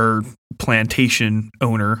her plantation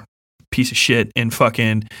owner, piece of shit, in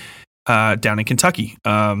fucking down in Kentucky.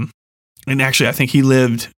 And actually, I think he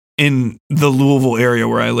lived in the Louisville area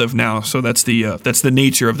where I live now. So that's the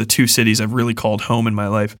nature of the two cities I've really called home in my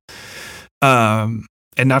life.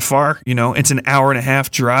 And not far, it's an hour and a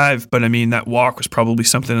half drive, but I mean, that walk was probably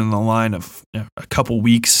something in the line of a couple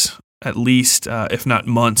weeks at least, if not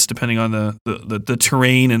months, depending on the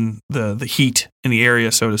terrain and the heat in the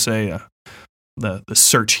area, so to say, the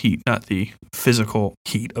search heat, not the physical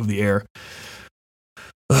heat of the air.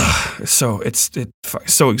 So it's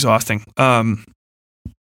so exhausting.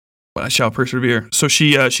 But I shall persevere. So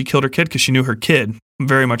she killed her kid because she knew her kid,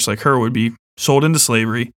 very much like her, would be sold into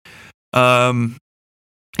slavery.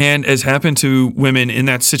 And as happened to women in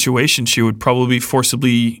that situation, she would probably be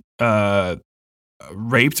forcibly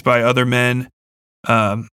raped by other men,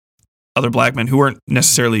 other black men who weren't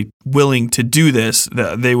necessarily willing to do this.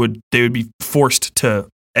 They would be forced to,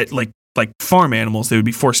 like farm animals, they would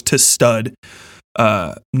be forced to stud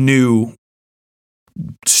new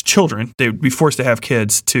children. They would be forced to have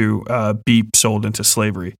kids to be sold into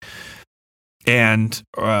slavery. And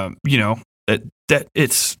that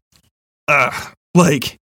it's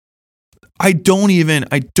like I don't even,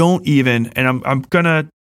 and I'm gonna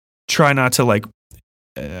try not to like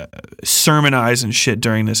sermonize and shit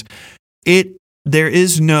during this. There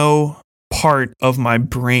is no part of my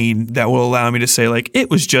brain that will allow me to say like it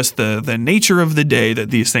was just the nature of the day that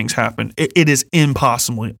these things happen. It is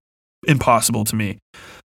impossible to me.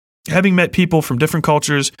 Having met people from different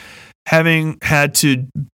cultures, having had to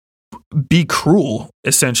be cruel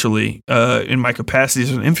essentially in my capacity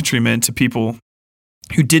as an infantryman to people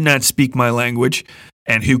who did not speak my language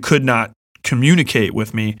and who could not communicate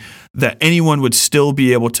with me, that anyone would still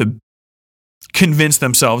be able to convince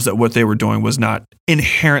themselves that what they were doing was not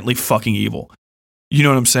inherently fucking evil. You know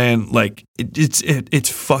what I'm saying? Like it's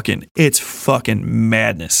fucking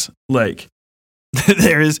madness. Like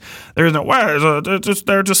there is no way.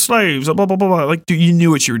 They're just slaves. Blah blah blah blah. Like, dude, you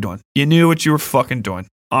knew what you were doing. You knew what you were fucking doing.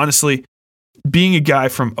 Honestly, being a guy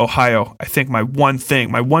from Ohio, I think my one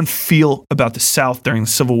feel about the South during the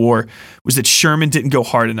Civil War was that Sherman didn't go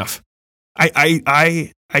hard enough.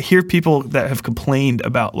 I hear people that have complained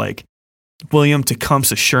about like William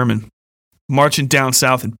Tecumseh Sherman marching down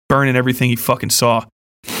south and burning everything he fucking saw.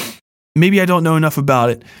 Maybe I don't know enough about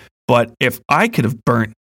it, but if I could have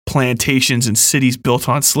burnt plantations and cities built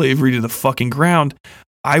on slavery to the fucking ground,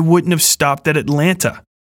 I wouldn't have stopped at Atlanta.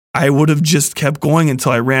 I would have just kept going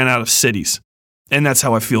until I ran out of cities. And that's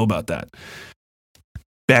how I feel about that.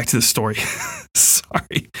 Back to the story.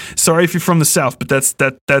 Sorry if you're from the South, but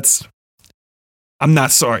that's I'm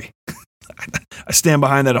not sorry. I stand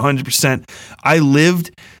behind that 100%. I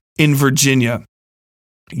lived in Virginia.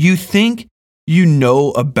 You think you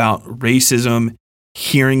know about racism,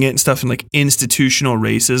 hearing it and stuff, and like institutional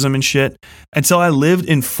racism and shit, until I lived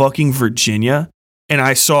in fucking Virginia and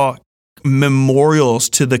I saw memorials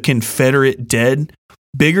to the Confederate dead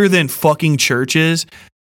bigger than fucking churches,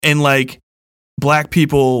 and like black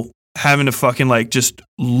people having to fucking like just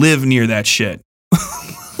live near that shit.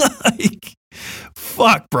 Like,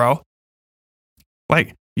 fuck, bro.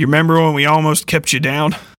 Like, you remember when we almost kept you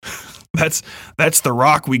down? That's the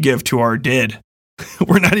rock we give to our dead.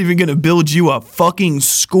 We're not even going to build you a fucking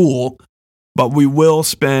school, but we will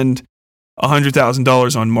spend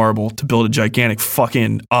 $100,000 on marble to build a gigantic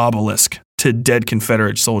fucking obelisk to dead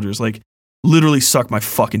Confederate soldiers. Like, literally suck my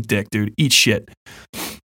fucking dick, dude. Eat shit.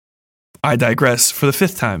 I digress for the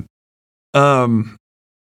 5th time.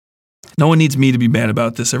 No one needs me to be mad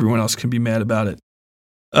about this. Everyone else can be mad about it.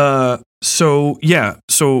 So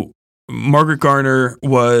Margaret Garner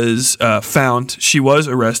was found. She was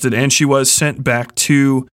arrested and she was sent back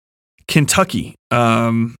to Kentucky.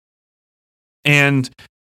 And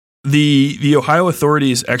the Ohio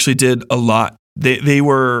authorities actually did a lot. There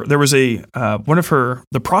was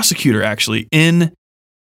the prosecutor actually in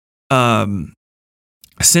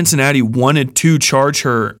Cincinnati wanted to charge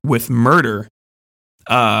her with murder,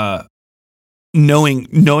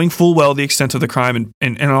 knowing full well the extent of the crime,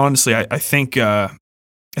 and honestly, I think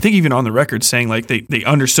even on the record saying like they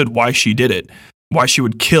understood why she did it, why she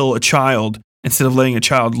would kill a child instead of letting a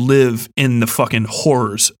child live in the fucking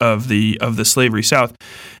horrors of the slavery South,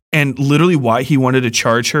 and literally why he wanted to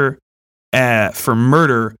charge her for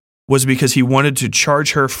murder was because he wanted to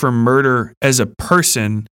charge her for murder as a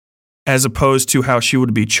person, as opposed to how she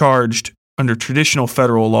would be charged under traditional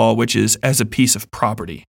federal law, which is as a piece of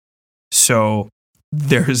property. So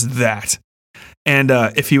there's that. And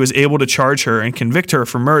if he was able to charge her and convict her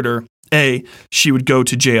for murder, she would go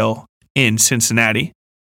to jail in Cincinnati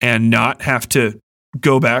and not have to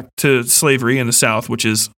go back to slavery in the South, which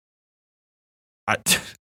is,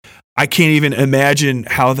 I can't even imagine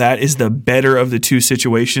how that is the better of the two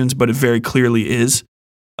situations, but it very clearly is,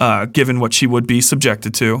 given what she would be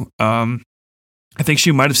subjected to. I think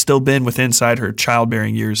she might have still been inside her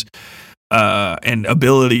childbearing years and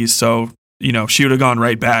abilities. So, she would have gone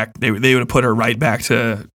right back. They would have put her right back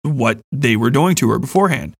to what they were doing to her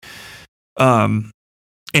beforehand.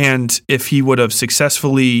 And if he would have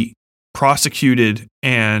successfully prosecuted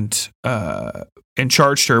and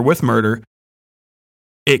charged her with murder,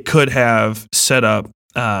 it could have set up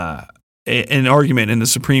an argument in the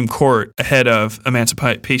Supreme Court ahead of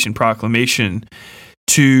Emancipation Proclamation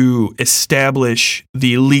to establish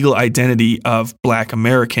the legal identity of Black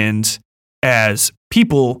Americans as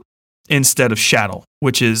people instead of chattel,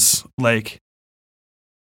 which is like,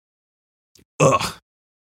 ugh.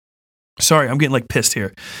 Sorry, I'm getting pissed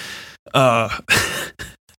here. I'm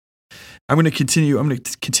going to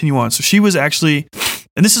continue on. So she was actually,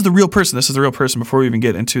 and this is the real person. Before we even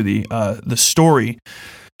get into the story,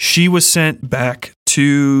 she was sent back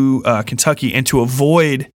to Kentucky, and to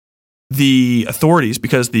avoid the authorities,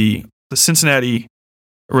 because the Cincinnati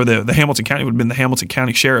or the Hamilton County would have been the Hamilton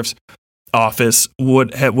County Sheriff's Office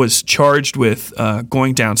was charged with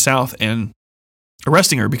going down south and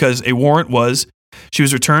arresting her, because a warrant she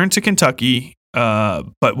was returned to Kentucky,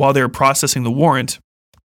 but while they were processing the warrant,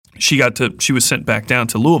 she was sent back down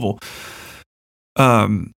to Louisville.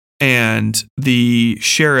 And the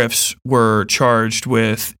sheriffs were charged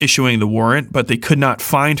with issuing the warrant, but they could not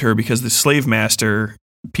find her because the slave master,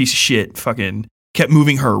 piece of shit, fucking kept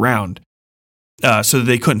moving her around. So that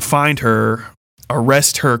they couldn't find her,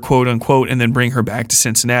 arrest her, quote unquote, and then bring her back to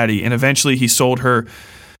Cincinnati. And eventually he sold her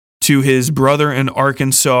to his brother in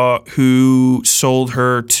Arkansas, who sold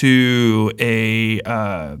her to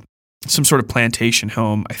some sort of plantation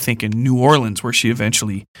home, I think in New Orleans, where she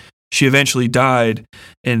eventually died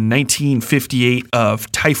in 1958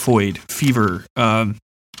 of typhoid fever.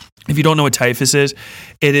 If you don't know what typhus is,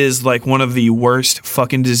 it is like one of the worst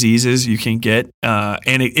fucking diseases you can get.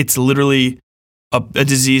 And it's literally a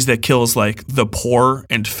disease that kills the poor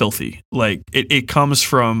and filthy. It comes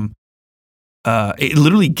from, it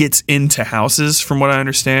literally gets into houses, from what I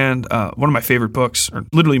understand. One of my favorite books, or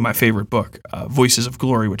literally my favorite book, Voices of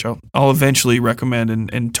Glory, which I'll eventually recommend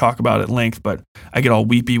and talk about at length, but I get all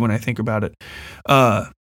weepy when I think about it.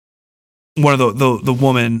 One of the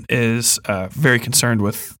woman is very concerned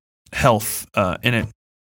with health in it.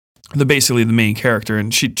 Basically the main character,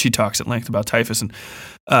 and she talks at length about typhus. And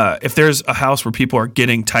if there's a house where people are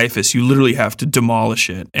getting typhus, you literally have to demolish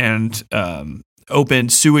it, and open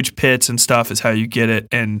sewage pits and stuff is how you get it,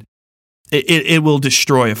 and it will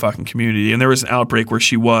destroy a fucking community. And there was an outbreak where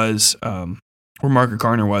she was, where Margaret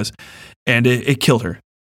Garner was, and it killed her.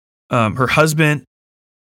 Her husband,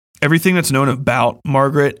 everything that's known about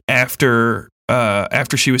Margaret after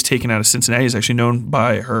she was taken out of Cincinnati is actually known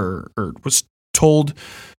by her, or was told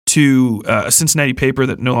to a Cincinnati paper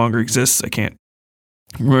that no longer exists. I can't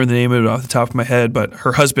remember the name of it off the top of my head, but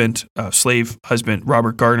her husband, slave husband,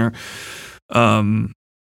 Robert Garner,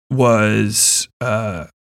 was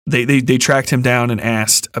they tracked him down and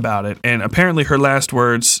asked about it, and apparently her last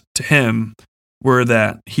words to him were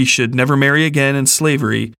that he should never marry again in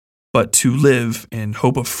slavery, but to live in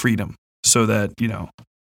hope of freedom. So that,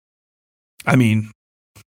 I mean,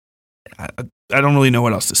 I don't really know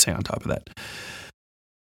what else to say on top of that.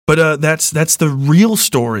 But that's the real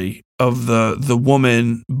story of the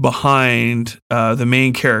woman behind the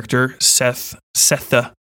main character,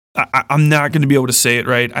 Setha. I'm not going to be able to say it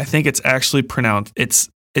right. I think it's actually pronounced. It's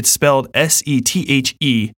spelled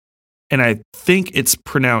Sethe, and I think it's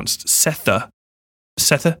pronounced Setha,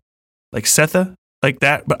 like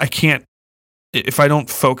that. But I can't. If I don't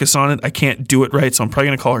focus on it, I can't do it right. So I'm probably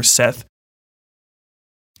going to call her Seth.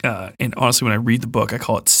 And honestly, when I read the book, I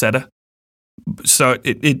call it Seta. So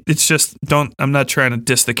it's just I'm not trying to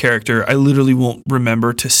diss the character. I literally won't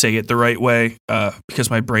remember to say it the right way because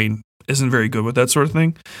my brain isn't very good with that sort of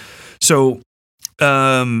thing. So,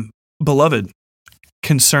 Beloved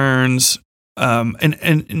concerns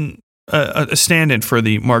and a stand-in for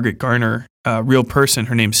the Margaret Garner real person.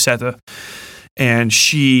 Her name's Setha, and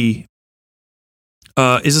she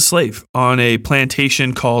is a slave on a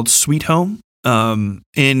plantation called Sweet Home.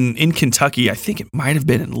 In Kentucky. I think it might have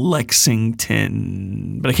been in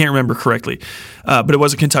Lexington, but I can't remember correctly. But it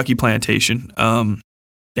was a Kentucky plantation. And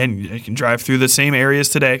you can drive through the same areas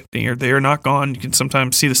today. They are not gone. You can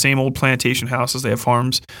sometimes see the same old plantation houses. They have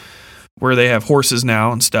farms where they have horses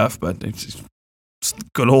now and stuff, but it's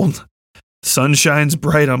good old sun shines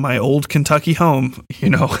bright on my old Kentucky home.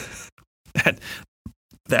 You know,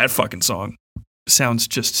 that fucking song sounds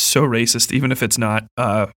just so racist, even if it's not.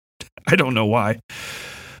 I don't know why.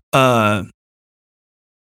 But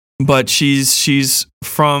she's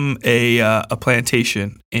from a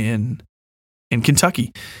plantation in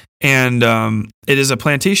Kentucky. And it is a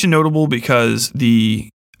plantation notable because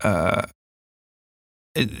as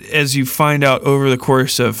you find out over the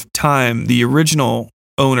course of time, the original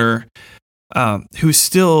owner, who's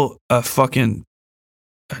still a fucking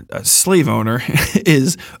a slave owner,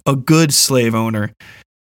 is a good slave owner.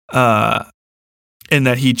 In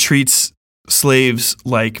that he treats slaves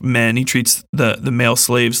like men. He treats the male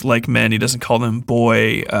slaves like men. He doesn't call them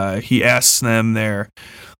boy. He asks them their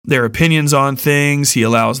opinions on things. He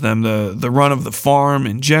allows them the run of the farm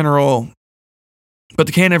in general. But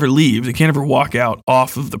they can't ever leave. They can't ever walk out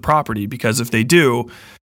off of the property, because if they do,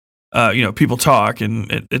 people talk,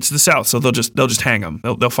 and it's the South, so they'll just hang them.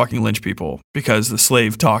 They'll fucking lynch people because the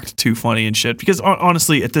slave talked too funny and shit. Because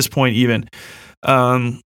honestly, at this point, even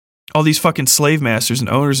all these fucking slave masters and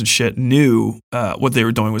owners and shit knew what they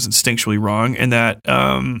were doing was instinctually wrong, and that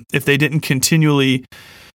if they didn't continually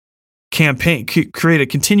create a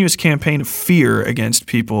continuous campaign of fear against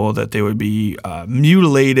people, that they would be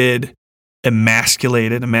mutilated,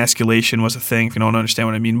 emasculated. Emasculation was a thing, if you don't understand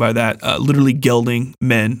what I mean by that. Literally gelding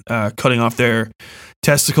men, cutting off their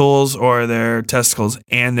testicles or their testicles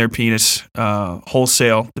and their penis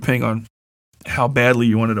wholesale, depending on how badly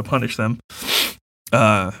you wanted to punish them.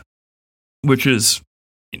 Which is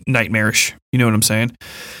nightmarish. You know what I'm saying?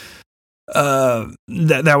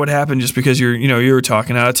 That would happen just because you were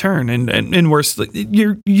talking out of turn, and worse,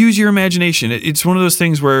 use your imagination. It's one of those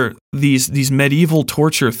things where these medieval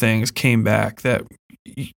torture things came back, that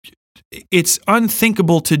it's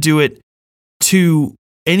unthinkable to do it to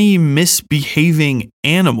any misbehaving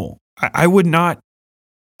animal. I would not.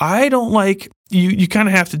 I don't like. You kind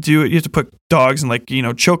of have to do it. You have to put dogs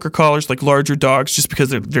in choker collars, like larger dogs, just because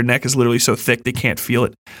their neck is literally so thick they can't feel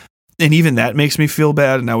it. And even that makes me feel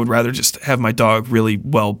bad, and I would rather just have my dog really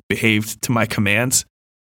well behaved to my commands.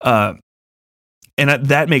 And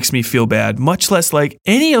that makes me feel bad, much less like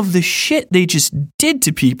any of the shit they just did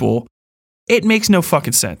to people. It makes no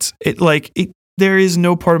fucking sense. There is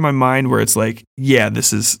no part of my mind where it's like, yeah,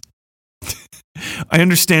 this is... I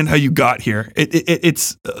understand how you got here.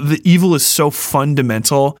 It's the evil is so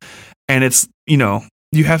fundamental, and it's, you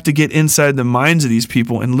have to get inside the minds of these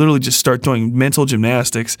people and literally just start doing mental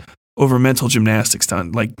gymnastics over mental gymnastics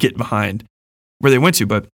to get behind where they went to.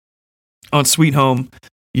 But on Sweet Home,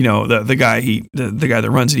 the guy that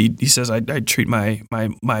runs it, he says I treat my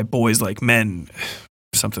boys like men,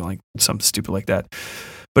 something stupid like that.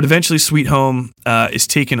 But eventually Sweet Home is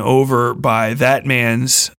taken over by that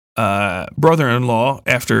man's brother-in-law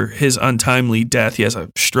after his untimely death. He has a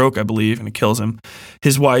stroke, I believe, and it kills him.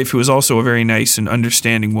 His wife, who is also a very nice and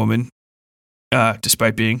understanding woman,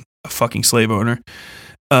 despite being a fucking slave owner,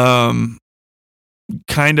 kind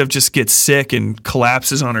of just gets sick and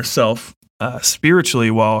collapses on herself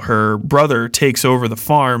spiritually, while her brother takes over the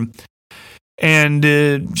farm and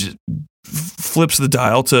just flips the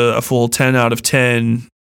dial to a full 10 out of 10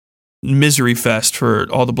 misery fest for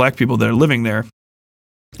all the black people that are living there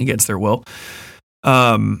against their will.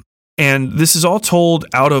 And this is all told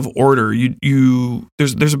out of order.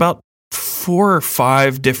 There's about 4 or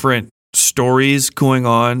 5 different stories going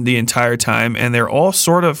on the entire time, and they're all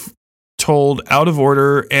sort of told out of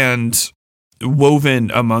order and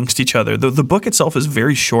woven amongst each other. The book itself is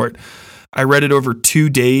very short. I read it over 2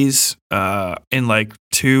 days in like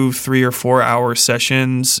 2, 3, or 4 hour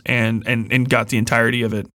sessions and got the entirety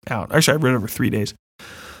of it out. Actually, I read it over 3 days.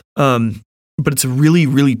 But it's a really,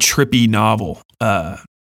 really trippy novel. And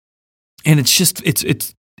it's just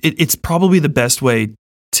it's probably the best way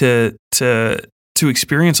to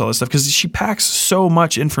experience all this stuff, because she packs so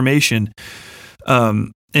much information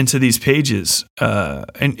into these pages,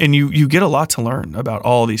 and you get a lot to learn about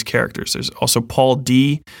all these characters. There's also Paul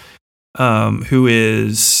D, who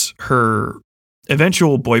is her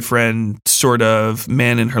eventual boyfriend, sort of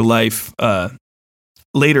man in her life.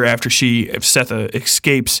 Later, after Setha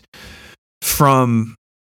escapes from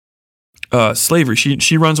slavery,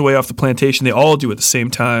 she runs away off the plantation. They all do at the same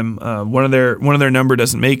time. One of their number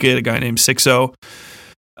doesn't make it. A guy named 60,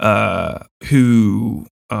 who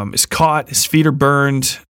is caught. His feet are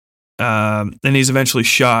burned, and he's eventually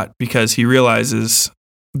shot because he realizes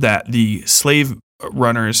that the slave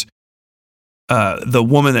runners, the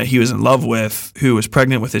woman that he was in love with, who was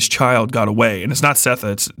pregnant with his child, got away. And it's not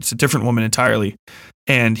Setha. It's a different woman entirely.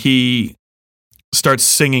 And he starts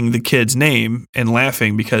singing the kid's name and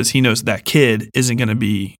laughing because he knows that kid isn't going to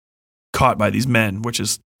be caught by these men, which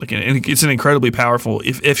is like it's an incredibly powerful,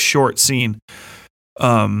 if short, scene.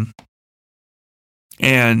 And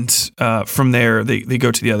from there they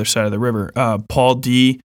go to the other side of the river. Paul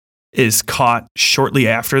D is caught shortly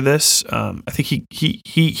after this. I think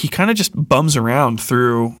he kind of just bums around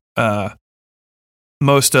through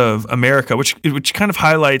most of America, which kind of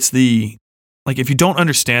highlights the, like, if you don't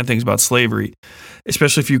understand things about slavery,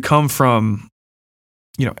 especially if you come from,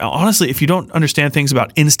 honestly, if you don't understand things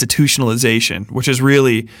about institutionalization, which is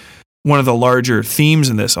really one of the larger themes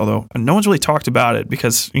in this, although no one's really talked about it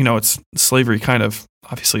because, it's slavery kind of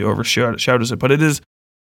obviously overshadows it, but it is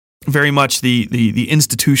very much the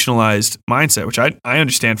institutionalized mindset, which I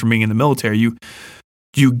understand from being in the military.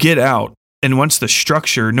 You get out, and once the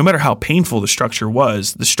structure, no matter how painful the structure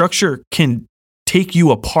was, the structure can take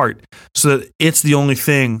you apart so that it's the only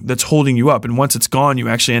thing that's holding you up. And once it's gone, you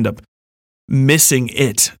actually end up missing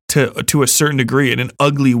it to a certain degree in an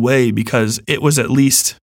ugly way, because it was at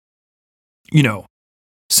least,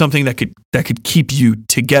 something that could keep you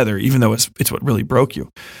together, even though it's what really broke you.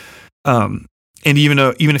 And even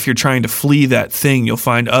if you're trying to flee that thing, you'll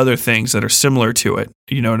find other things that are similar to it.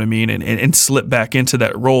 You know what I mean? And slip back into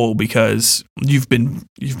that role because you've been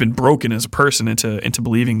broken as a person into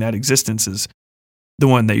believing that existence is the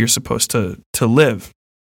one that you're supposed to live,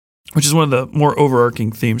 which is one of the more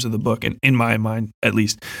overarching themes of the book, in my mind, at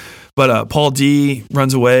least. But Paul D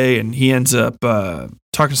runs away, and he ends up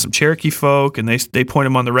talking to some Cherokee folk, and they point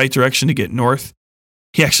him on the right direction to get north.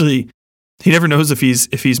 He never knows if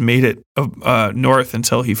he's made it north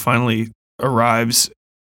until he finally arrives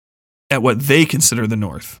at what they consider the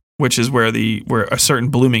north, which is where a certain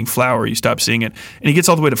blooming flower, you stop seeing it, and he gets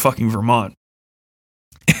all the way to fucking Vermont.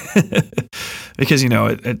 Because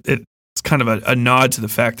it's kind of a nod to the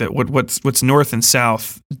fact that what's north and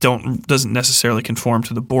south doesn't necessarily conform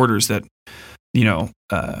to the borders that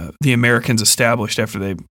the Americans established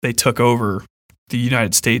after they took over the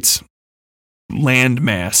United States land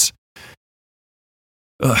mass.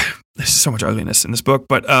 There's so much ugliness in this book,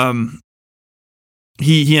 but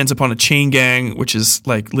he ends up on a chain gang, which is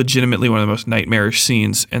like legitimately one of the most nightmarish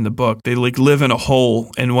scenes in the book. They like live in a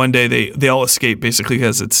hole, and one day they all escape basically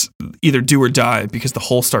because it's either do or die, because the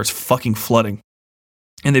hole starts fucking flooding,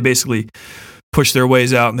 and they basically push their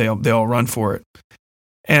ways out, and they all run for it.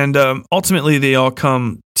 And ultimately, they all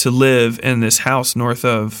come to live in this house north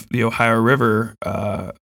of the Ohio River,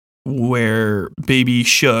 where Baby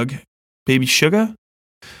Sugar,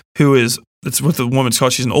 who is, that's what the woman's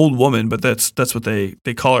called. She's an old woman, but that's what they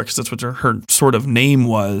call her, because that's what her sort of name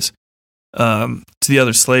was to the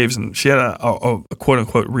other slaves. And she had a quote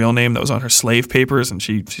unquote real name that was on her slave papers, and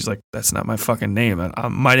she's like, that's not my fucking name.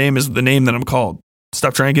 My name is the name that I'm called.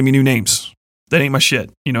 Stop trying to give me new names. That ain't my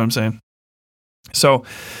shit. You know what I'm saying? So,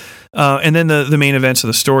 and then the main events of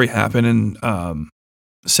the story happen, and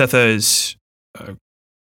Setha is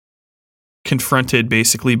confronted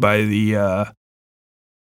basically by the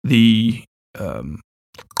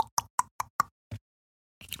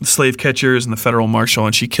slave catchers and the federal marshal,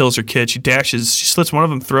 and she kills her kid. She slits one of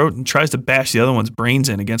them throat and tries to bash the other one's brains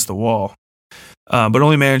in against the wall, but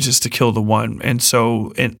only manages to kill the one. And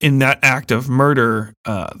so in that act of murder,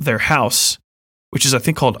 their house, which is I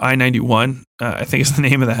think called I-91, I think is the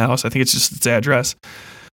name of the house, I think it's just its address,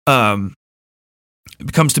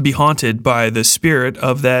 becomes to be haunted by the spirit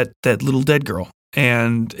of that little dead girl.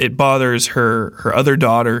 And it bothers her other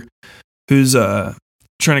daughter, who's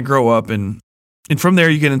trying to grow up, and from there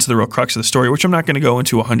you get into the real crux of the story, which I'm not going to go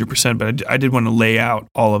into 100%, but I did want to lay out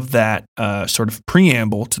all of that sort of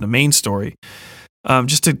preamble to the main story,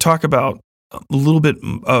 just to talk about a little bit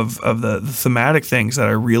of the thematic things that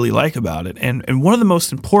I really like about it. And one of the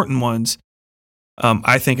most important ones,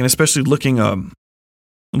 I think, and especially looking at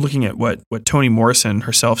what Toni Morrison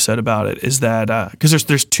herself said about it, is that because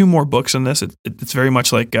there's two more books in this. It's very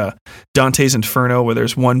much like Dante's Inferno, where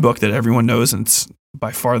there's one book that everyone knows and it's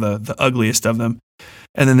by far the ugliest of them,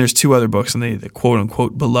 and then there's two other books in the quote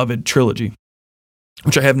unquote beloved trilogy,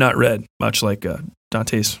 which I have not read. Much like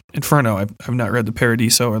Dante's Inferno, I've not read the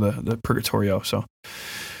Paradiso or the Purgatorio. So,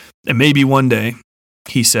 and maybe one day,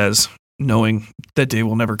 he says, knowing that day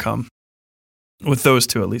will never come. With those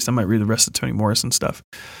two, at least, I might read the rest of Toni Morrison stuff.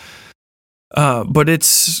 But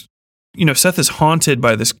it's, Seth is haunted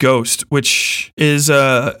by this ghost, which is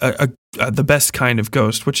the best kind of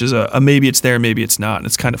ghost, which is a maybe it's there, maybe it's not, and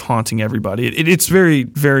it's kind of haunting everybody. It's very,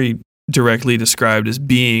 very directly described as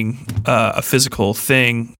being a physical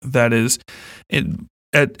thing that is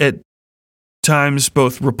at times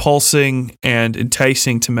both repulsing and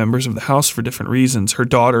enticing to members of the house for different reasons. Her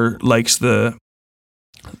daughter likes the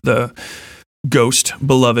ghost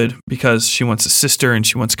beloved because she wants a sister and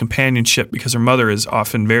she wants companionship because her mother is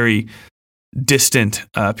often very distant.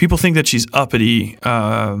 People think that she's uppity,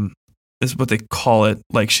 is what they call it.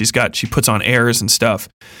 Like she puts on airs and stuff.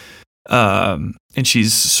 And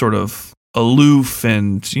she's sort of aloof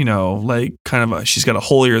and, like kind of she's got a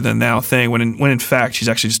holier than thou thing when in fact she's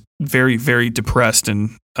actually just very, very depressed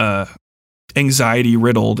and anxiety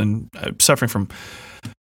riddled and suffering from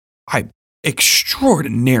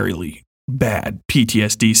extraordinarily bad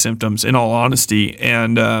PTSD symptoms, in all honesty,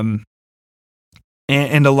 and a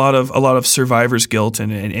lot of survivor's guilt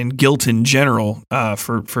and guilt in general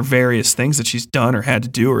for various things that she's done or had to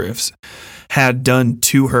do or had done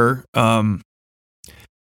to her, and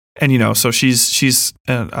so she's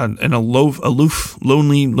an aloof,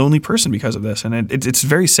 lonely person because of this, and it's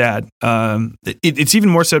very sad. It's even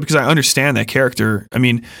more sad because I understand that character. I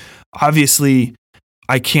mean, obviously,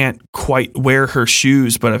 I can't quite wear her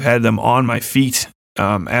shoes, but I've had them on my feet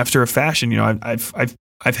after a fashion. I've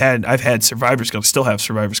had survivor's guilt, still have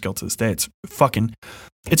survivor's guilt to this day. It's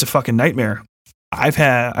a fucking nightmare. I've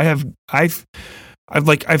had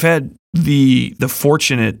the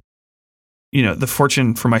fortune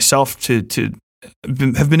for myself to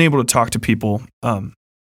have been able to talk to people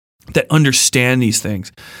that understand these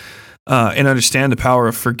things and understand the power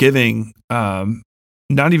of forgiving.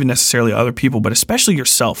 Not even necessarily other people, but especially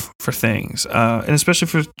yourself for things, and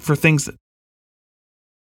especially for things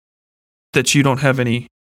that you don't have any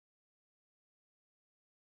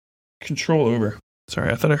control over.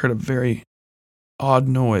 Sorry, I thought I heard a very odd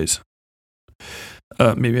noise.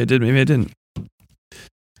 Maybe I did, maybe I didn't.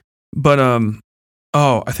 But I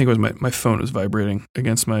think it was my phone was vibrating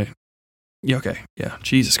against my. Yeah, okay, yeah.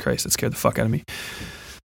 Jesus Christ, that scared the fuck out of me.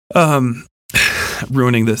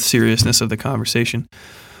 Ruining the seriousness of the conversation.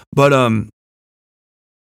 But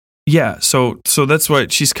yeah, so that's why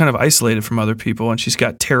she's kind of isolated from other people, and she's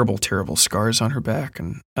got terrible scars on her back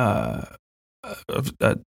and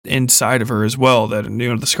inside of her as well, that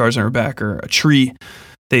the scars on her back are a tree,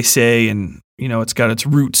 they say, and it's got its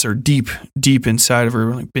roots are deep inside of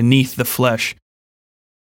her, like beneath the flesh.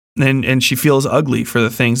 And she feels ugly for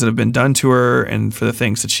the things that have been done to her and for the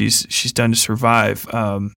things that she's done to survive.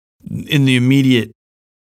 In the immediate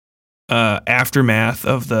aftermath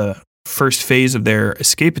of the first phase of their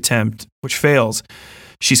escape attempt, which fails,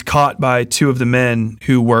 she's caught by two of the men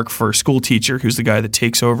who work for a school teacher, who's the guy that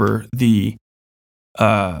takes over the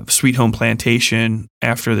Sweet Home Plantation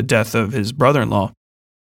after the death of his brother-in-law.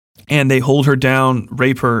 And they hold her down,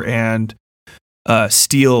 rape her, and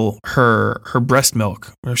steal her breast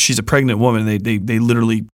milk. She's a pregnant woman. They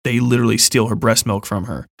literally steal her breast milk from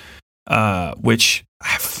her, which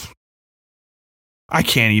I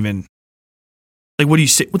can't even. Like, what do you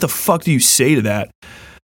say? What the fuck do you say to that?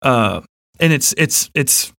 And it's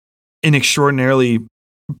an extraordinarily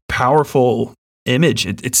powerful image.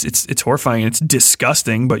 It's horrifying. And it's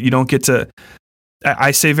disgusting, but you don't get to.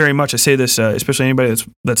 I say very much. I say this, especially anybody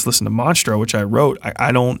that's listened to Monstro, which I wrote.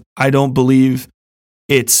 I don't believe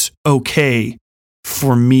it's okay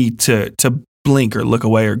for me to blink or look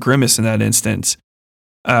away or grimace in that instance,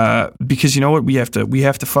 because you know what, we have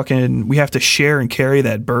to share and carry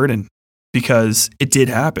that burden because it did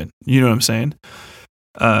happen. You know what I'm saying?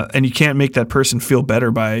 And you can't make that person feel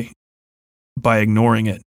better by ignoring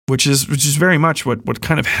it, which is very much what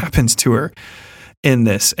kind of happens to her in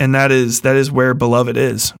this, and that is where Beloved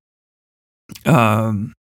is.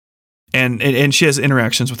 And she has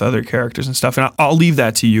interactions with other characters and stuff. And I'll leave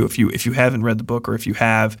that to you if you haven't read the book, or if you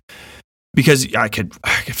have, because I could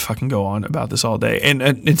fucking go on about this all day.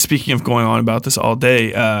 And speaking of going on about this all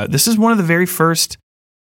day, this is one of the very first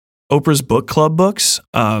Oprah's book club books.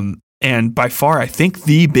 And by far, I think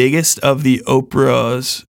the biggest of the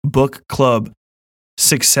Oprah's book club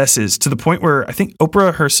successes, to the point where I think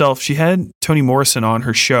Oprah herself, she had Toni Morrison on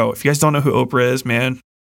her show. If you guys don't know who Oprah is, man,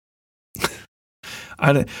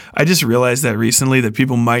 I just realized that recently, that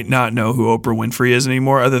people might not know who Oprah Winfrey is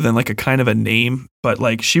anymore, other than like a kind of a name. But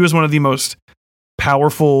like, she was one of the most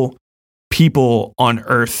powerful people on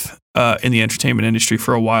earth in the entertainment industry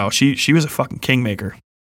for a while. She was a fucking kingmaker,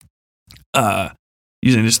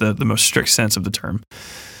 using just the most strict sense of the term,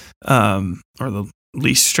 or the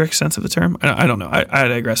least strict sense of the term. I don't know. I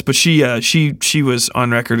digress. But she was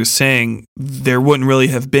on record as saying there wouldn't really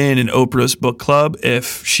have been an Oprah's book club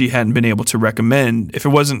if she hadn't been able to recommend. If it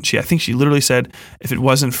wasn't, I think she literally said, if it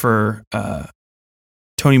wasn't for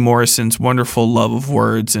Toni Morrison's wonderful love of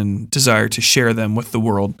words and desire to share them with the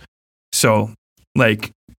world. So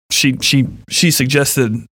like she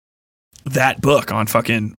suggested that book on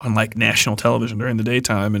like national television during the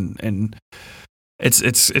daytime, and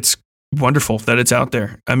it's wonderful that it's out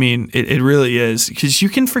there. I mean, it really is, because you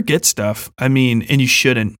can forget stuff. I mean, and you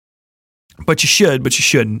shouldn't, but you should, but you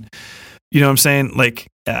shouldn't. You know what I'm saying? Like,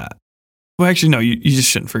 well, actually, no, you just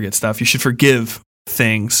shouldn't forget stuff. You should forgive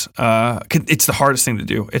things. It's the hardest thing to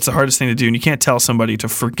do. It's the hardest thing to do. And you can't tell somebody to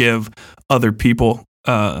forgive other people.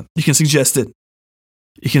 You can suggest it.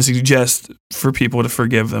 You can suggest for people to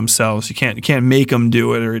forgive themselves. You can't make them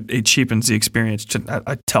do it, or it cheapens the experience.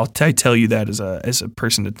 I tell you that as a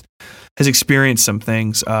person that has experienced some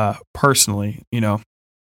things personally, you know.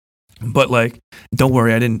 But like, don't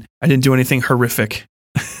worry, I didn't do anything horrific.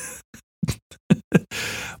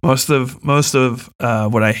 most of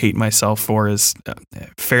what I hate myself for is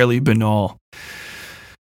fairly banal.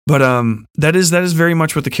 But that is very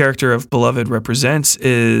much what the character of Beloved represents,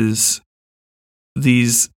 is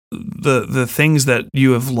the things that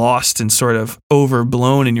you have lost and sort of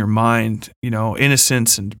overblown in your mind, you know,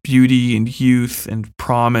 innocence and beauty and youth and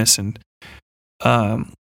promise, and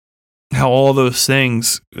how all those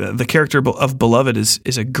things, the character of Beloved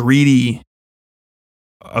is a greedy,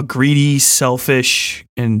 selfish,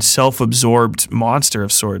 and self-absorbed monster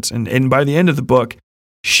of sorts. And by the end of the book,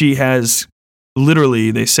 she has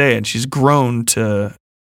literally, they say it, she's grown to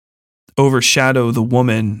overshadow the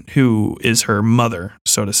woman who is her mother,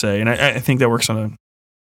 so to say. And I think that works on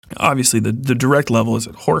obviously the direct level is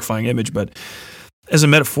a horrifying image, but as a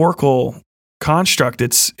metaphorical construct,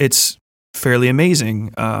 it's fairly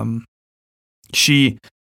amazing. She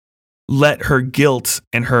let her guilt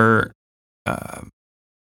and her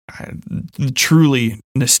truly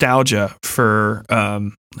nostalgia for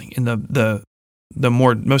in the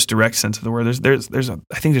most direct sense of the word. I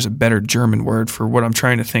think there's a better German word for what I'm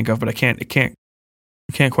trying to think of, but I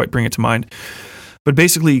can't quite bring it to mind. But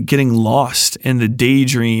basically getting lost in the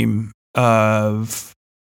daydream of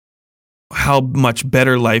how much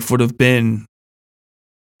better life would have been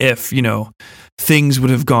if, you know, things would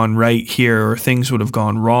have gone right here, or things would have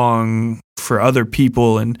gone wrong for other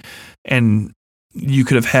people, and you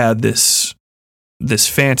could have had this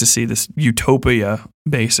fantasy, this utopia,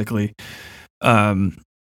 basically.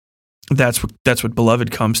 That's what Beloved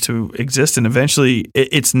comes to exist. And eventually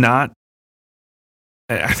it's not,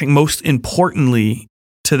 I think most importantly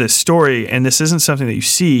to this story, and this isn't something that you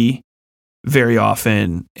see very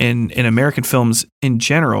often in American films in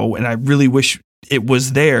general, and I really wish it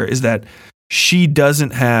was there, is that she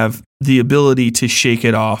doesn't have the ability to shake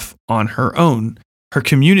it off on her own. Her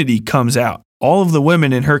community comes out. All of the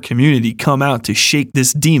women in her community come out to shake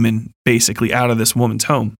this demon basically out of this woman's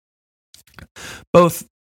home, both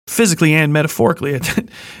physically and metaphorically.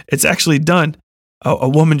 It's actually done. A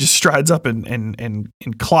woman just strides up and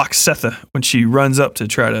clocks Setha when she runs up to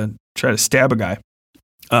try to stab a guy.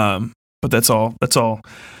 But that's all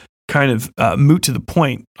kind of moot to the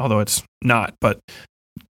point, although it's not. But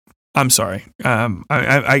I'm sorry.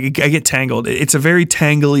 I get tangled. It's a very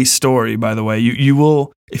tangly story, by the way. You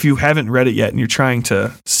will, if you haven't read it yet and you're trying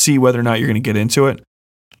to see whether or not you're going to get into it,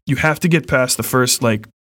 you have to get past the first like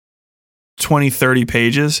 20, 30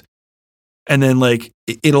 pages, and then like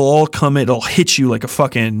it'll hit you like a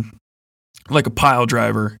pile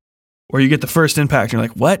driver, where you get the first impact and you're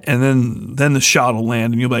like, what? And then the shot will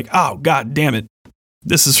land and you'll be like, oh, God damn it.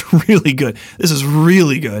 This is really good. This is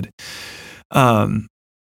really good.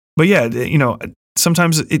 But yeah, you know,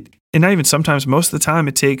 sometimes and not even sometimes, most of the time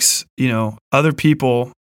it takes, you know, other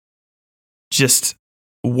people just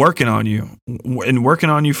working on you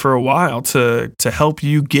for a while to help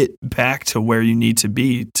you get back to where you need to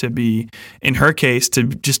be, in her case, to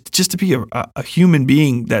just to be a human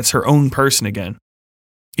being that's her own person again.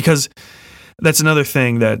 Because that's another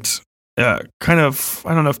thing that kind of,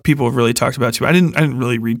 I don't know if people have really talked about too. I didn't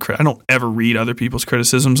really read, I don't ever read other people's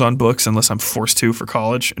criticisms on books unless I'm forced to for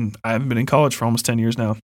college. And I haven't been in college for almost 10 years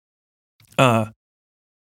now. God,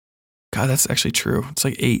 that's actually true. It's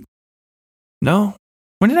like 8. No.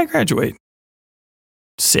 When did I graduate?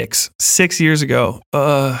 6 years ago.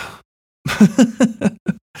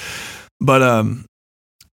 But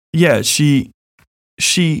yeah, she,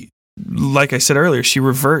 like I said earlier, she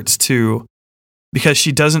reverts to, because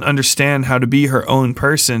she doesn't understand how to be her own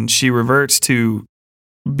person, she reverts to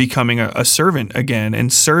becoming a servant again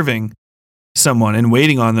and serving someone and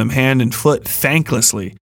waiting on them hand and foot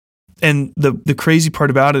thanklessly. And the crazy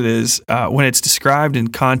part about it is when it's described in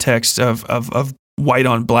context of white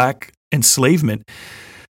on black enslavement,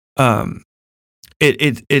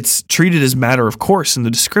 it's treated as matter of course in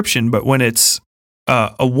the description. But when it's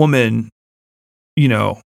a woman,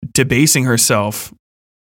 debasing herself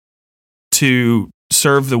to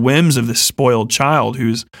serve the whims of this spoiled child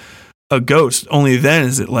who's a ghost, only then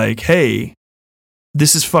is it like, hey,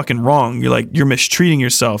 this is fucking wrong. You're mistreating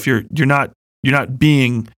yourself. You're not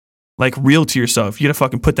being like real to yourself. You gotta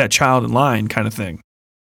fucking put that child in line, kind of thing.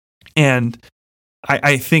 And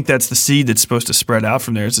I think that's the seed that's supposed to spread out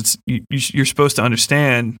from there. You're supposed to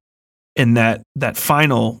understand in that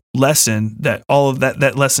final lesson that all of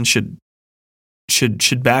that lesson should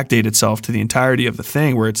backdate itself to the entirety of the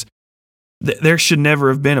thing, where it's there should never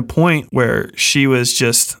have been a point where she was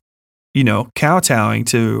just kowtowing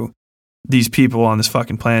to these people on this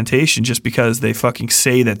fucking plantation just because they fucking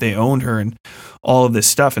say that they owned her and all of this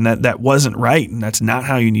stuff. And that wasn't right. And that's not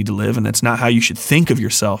how you need to live. And that's not how you should think of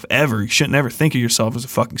yourself ever. You shouldn't ever think of yourself as a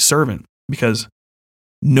fucking servant, because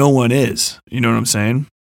no one is. You know what I'm saying?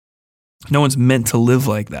 No one's meant to live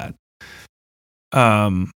like that.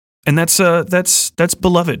 And that's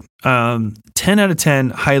beloved. 10 out of 10,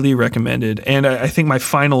 highly recommended. And I think my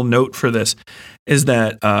final note for this is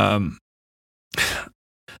that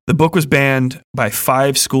the book was banned by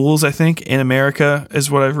 5 schools, I think, in America, is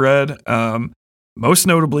what I've read. Most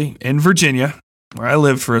notably in Virginia, where I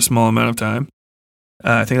lived for a small amount of time.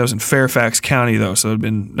 I think I was in Fairfax County, though, so I've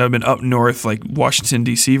been up north, like Washington,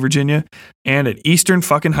 D.C., Virginia, and at Eastern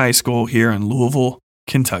fucking High School here in Louisville,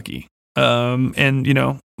 Kentucky. And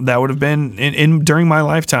that would have been in during my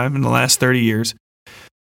lifetime in the last 30 years.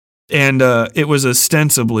 And it was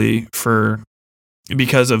ostensibly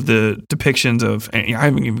because of the depictions of, and I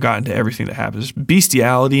haven't even gotten to everything that happens. There's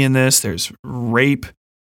bestiality in this. There's rape,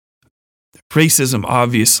 racism,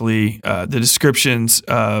 obviously, the descriptions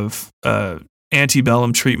of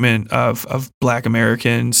antebellum treatment of Black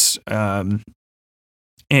Americans, and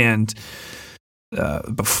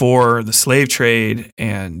before the slave trade,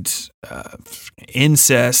 and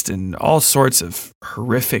incest and all sorts of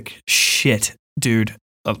horrific shit, dude,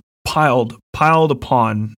 piled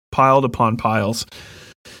upon piles.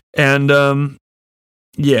 And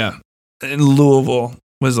yeah, and Louisville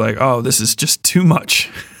was like, oh, this is just too much.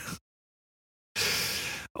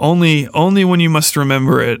 Only when you must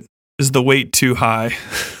remember it is the weight too high.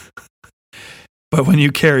 But when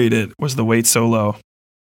you carried it, was the weight so low.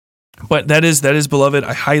 But that is beloved.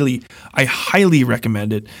 I highly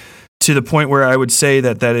recommend it, to the point where I would say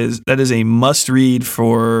that is a must read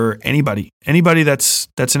for anybody that's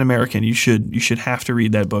an American. You should have to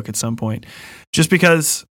read that book at some point, just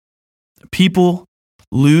because people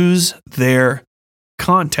lose their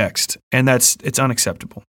context, and it's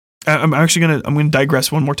unacceptable. I'm actually gonna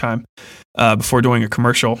digress one more time before doing a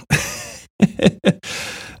commercial.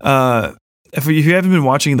 If you haven't been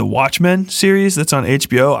watching the Watchmen series that's on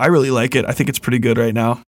HBO, I really like it. I think it's pretty good right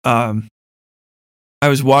now. I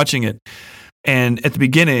was watching it, and at the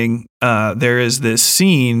beginning, there is this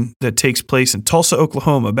scene that takes place in Tulsa,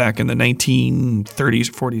 Oklahoma, back in the 1930s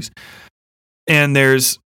or 40s. And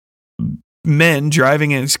there's men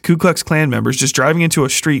driving in, Ku Klux Klan members, just driving into a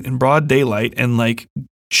street in broad daylight and like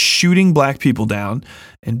shooting black people down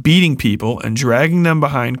and beating people and dragging them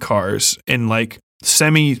behind cars in like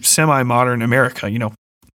semi-modern America,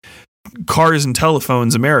 cars and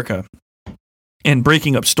telephones America, and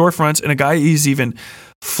breaking up storefronts. And a guy is even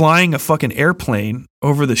flying a fucking airplane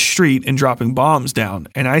over the street and dropping bombs down.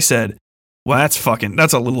 And I said, well,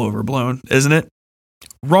 that's a little overblown, isn't it?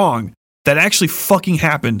 Wrong. That actually fucking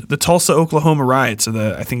happened. The Tulsa, Oklahoma riots of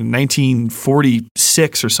I think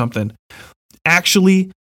 1946 or something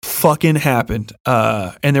actually fucking happened.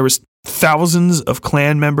 And there was thousands of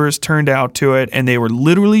Klan members turned out to it, and they were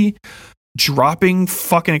literally dropping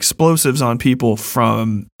fucking explosives on people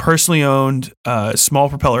from personally owned small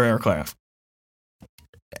propeller aircraft.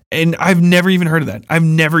 And I've never even heard of that.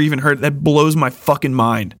 That blows my fucking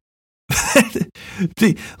mind.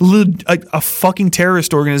 A fucking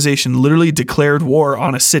terrorist organization literally declared war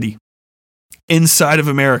on a city inside of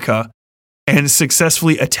America and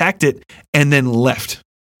successfully attacked it and then left.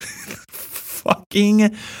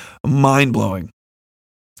 Fucking mind-blowing.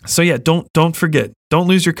 So yeah, don't forget. Don't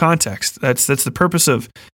lose your context. That's the purpose of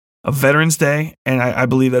Veterans Day, and I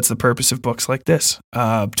believe that's the purpose of books like this.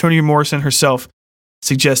 Toni Morrison herself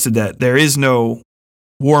suggested that there is no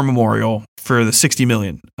war memorial for the 60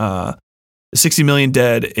 million. The 60 million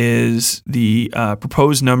dead is the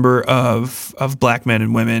proposed number of black men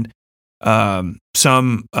and women,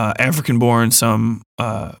 some African-born, some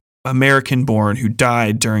American-born, who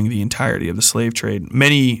died during the entirety of the slave trade.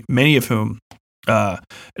 Many of whom, an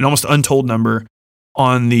almost untold number,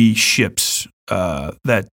 on the ships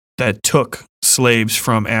that took slaves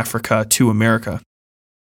from Africa to America.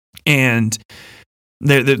 And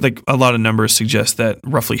they're like, a lot of numbers suggest that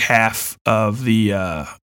roughly half of the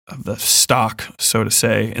stock, so to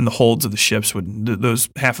say, in the holds of the ships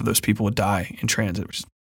half of those people would die in transit.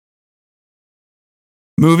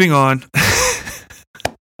 Moving on.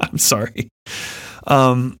 I'm sorry.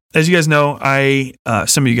 As you guys know,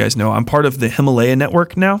 some of you guys know, I'm part of the Himalaya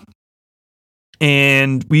network now.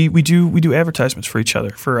 And we do advertisements for each other,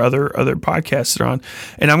 for other podcasts that are on.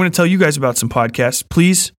 And I'm going to tell you guys about some podcasts.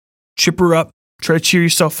 Please chipper up, try to cheer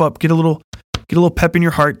yourself up, get a little pep in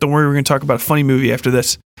your heart. Don't worry, we're going to talk about a funny movie after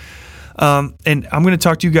this. And I'm going to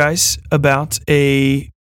talk to you guys about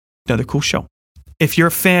another cool show. If you're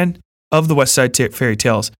a fan of the West Side Fairy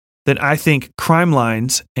Tales, then I think Crime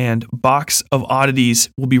Lines and Box of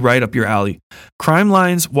Oddities will be right up your alley. Crime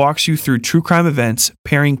Lines walks you through true crime events,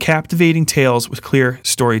 pairing captivating tales with clear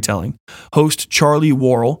storytelling. Host Charlie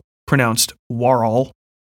Worrell, pronounced Warrell.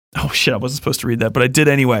 Oh shit, I wasn't supposed to read that, but I did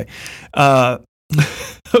anyway.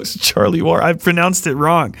 Host Charlie Worrell, I pronounced it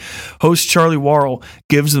wrong. Host Charlie Worrell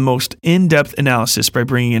gives the most in-depth analysis by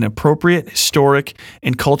bringing in appropriate historic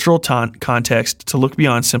and cultural context to look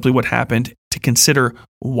beyond simply what happened, to consider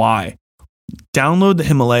why. Download the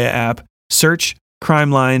Himalaya app, search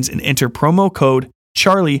Crime Lines, and enter promo code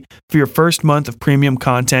Charlie for your first month of premium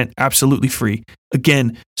content absolutely free.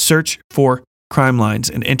 Again, search for Crime Lines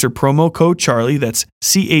and enter promo code Charlie, that's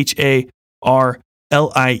CHARLIE,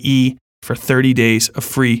 for 30 days of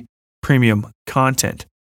free premium content.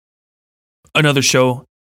 Another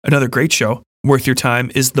great show worth your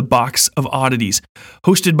time is The Box of Oddities,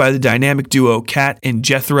 hosted by the dynamic duo Kat and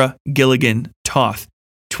Jethra Gilligan Toth.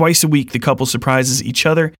 Twice a week, the couple surprises each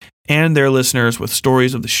other and their listeners with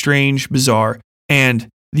stories of the strange, bizarre, and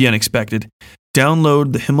the unexpected.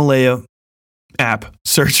 Download the Himalaya app,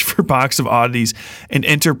 search for Box of Oddities, and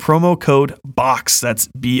enter promo code BOX, that's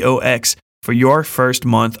BOX, for your first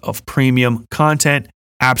month of premium content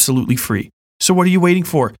absolutely free. So what are you waiting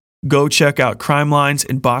for? Go check out Crime Lines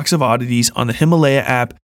and Box of Oddities on the Himalaya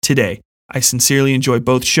app today. I sincerely enjoy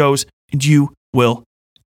both shows, and you will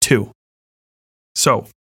too. So,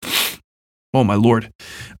 oh my lord,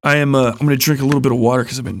 I'm going to drink a little bit of water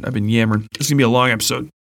because I've been yammering. It's going to be a long episode.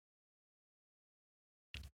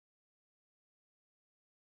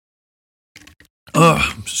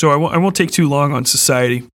 So I won't take too long on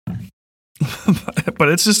Society, but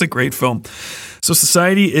it's just a great film. So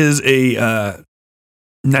Society is a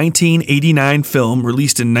 1989 film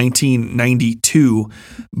released in 1992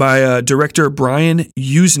 by director Brian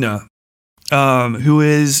Yuzna,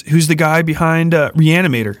 who's the guy behind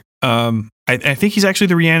Reanimator. I think he's actually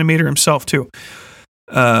the Reanimator himself too.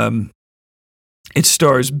 It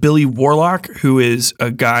stars Billy Warlock, who is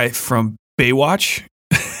a guy from Baywatch,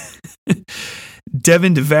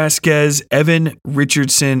 Devin DeVasquez, Evan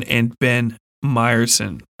Richardson, and Ben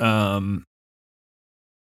Meyerson.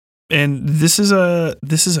 And this is a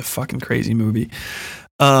fucking crazy movie.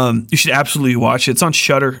 You should absolutely watch it. It's on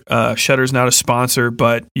Shudder. Shudder's not a sponsor,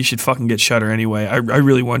 but you should fucking get Shudder anyway. I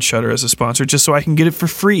really want Shudder as a sponsor just so I can get it for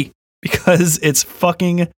free because it's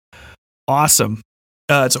fucking awesome.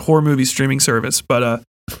 It's a horror movie streaming service, but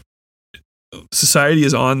Society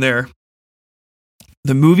is on there.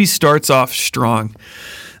 The movie starts off strong.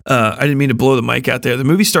 I didn't mean to blow the mic out there. The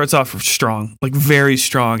movie starts off strong, like very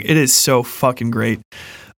strong. It is so fucking great.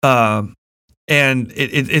 And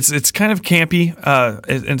it's kind of campy,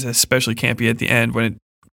 and especially campy at the end when it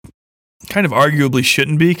kind of arguably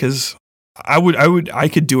shouldn't be, because I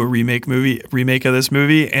could do a remake of this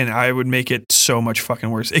movie, and I would make it so much fucking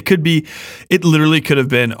worse. It literally could have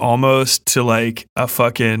been almost to like a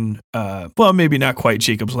fucking, well, maybe not quite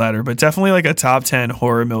Jacob's Ladder, but definitely like a top 10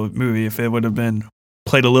 horror movie if it would have been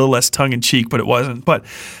played a little less tongue in cheek, but it wasn't. But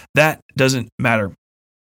that doesn't matter.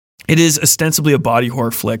 It is ostensibly a body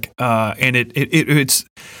horror flick, and it's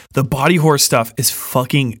the body horror stuff is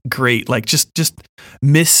fucking great. Like just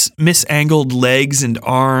misangled legs and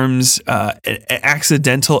arms,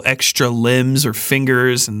 accidental extra limbs or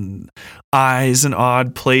fingers and eyes in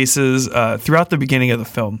odd places throughout the beginning of the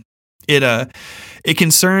film. It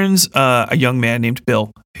concerns a young man named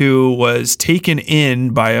Bill who was taken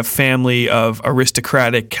in by a family of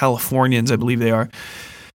aristocratic Californians, I believe they are,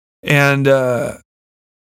 and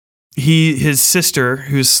his sister,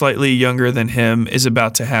 who's slightly younger than him, is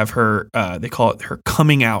about to have her, they call it her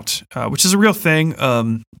coming out, which is a real thing.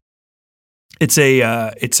 It's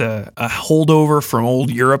a holdover from old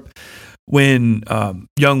Europe when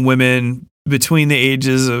young women between the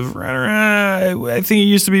ages of, I think it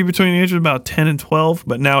used to be between the ages of about 10 and 12,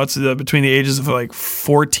 but now it's between the ages of like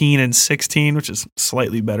 14 and 16, which is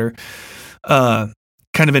slightly better, kind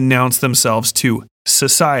of announce themselves to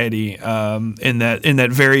society in that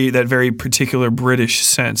very particular British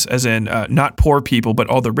sense, as in not poor people, but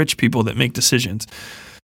all the rich people that make decisions.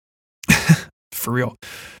 For real.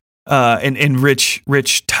 And rich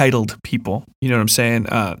titled people. You know what I'm saying?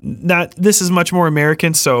 This is much more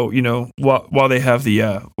American. So, you know, while they have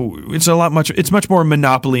it's much more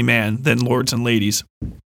Monopoly Man than Lords and Ladies.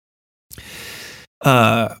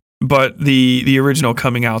 But the original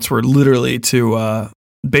coming outs were literally to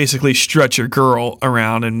basically strut your girl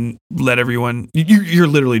around and let everyone. You're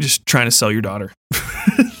literally just trying to sell your daughter.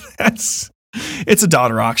 It's a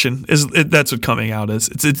daughter auction. That's what coming out is.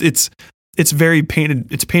 It's very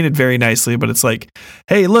painted. It's painted very nicely, but it's like,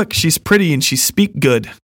 hey, look, she's pretty and she speak good.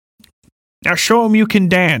 Now show them you can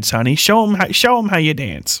dance, honey. Show them how you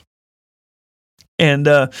dance. And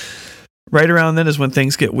right around then is when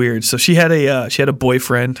things get weird. So she had a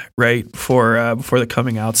boyfriend right before the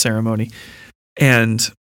coming out ceremony, and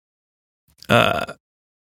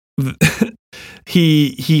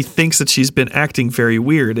he thinks that she's been acting very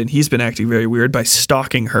weird, and he's been acting very weird by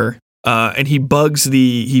stalking her. And he bugs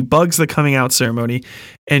the coming out ceremony,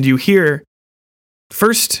 and you hear,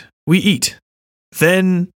 first we eat,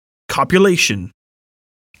 then copulation,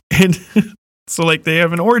 and so like they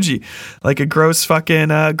have an orgy, like a gross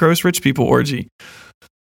rich people orgy,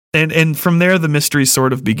 and from there the mystery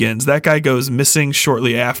sort of begins. That guy goes missing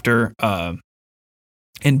shortly after,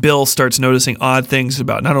 and Bill starts noticing odd things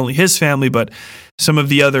about not only his family, but some of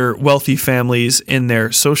the other wealthy families in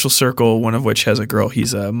their social circle, one of which has a girl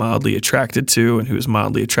he's mildly attracted to and who's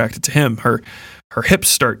mildly attracted to him. Her hips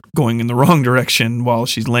start going in the wrong direction while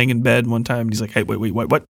she's laying in bed one time. And he's like, hey, wait,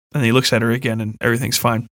 what? And he looks at her again and everything's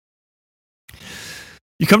fine.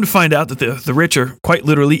 You come to find out that the rich are quite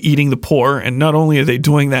literally eating the poor, and not only are they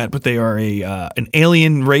doing that, but they are an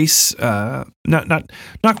alien race. Not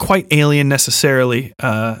quite alien necessarily.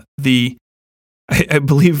 I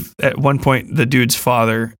believe at one point the dude's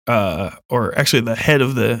father, or actually the head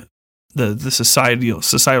of the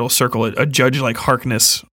societal circle, a judge like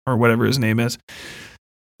Harkness or whatever his name is,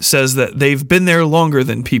 says that they've been there longer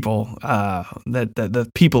than people. That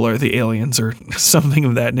the people are the aliens or something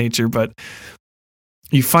of that nature, but.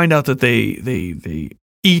 You find out that they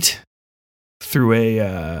eat through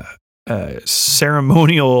a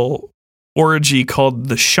ceremonial orgy called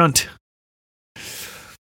the shunt.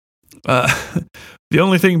 The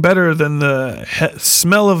only thing better than the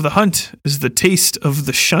smell of the hunt is the taste of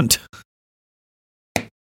the shunt.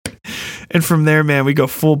 And from there, man, we go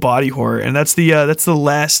full body horror, and that's the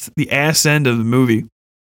ass end of the movie.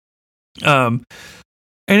 And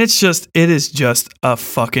it is just a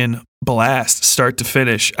fucking blast, start to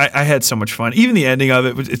finish. I had so much fun. Even the ending of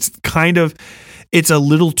it, it's a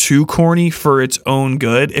little too corny for its own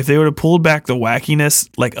good. If they would have pulled back the wackiness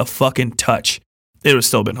like a fucking touch, it would have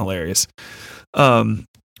still been hilarious. But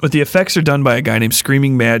the effects are done by a guy named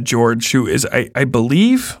Screaming Mad George, who is, I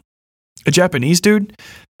believe, a Japanese dude,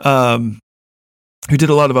 who did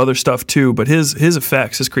a lot of other stuff too. But his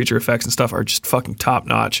effects, his creature effects and stuff are just fucking top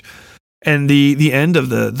notch. And the end of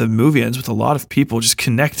the movie ends with a lot of people just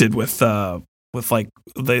connected with like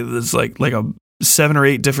there's like a 7 or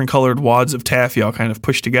 8 different colored wads of taffy all kind of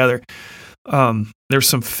pushed together. There's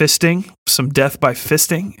some fisting, some death by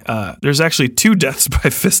fisting. There's actually 2 deaths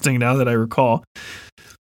by fisting now that I recall.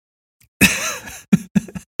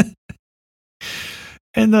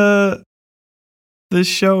 And the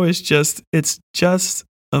show is just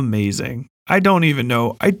amazing. I don't even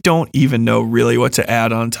know really what to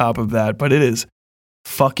add on top of that, but it is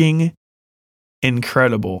fucking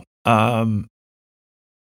incredible. Not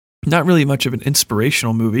really much of an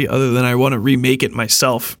inspirational movie, other than I want to remake it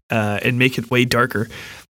myself and make it way darker.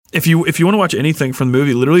 If you want to watch anything from the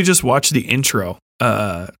movie, literally just watch the intro.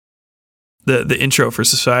 The intro for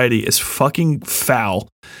Society is fucking foul,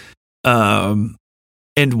 and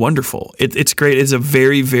wonderful. It's great. It's a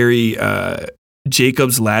very, very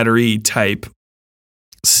Jacob's Ladder-y type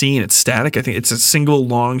scene. It's static. I think it's a single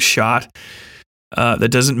long shot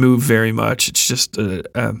that doesn't move very much. It's just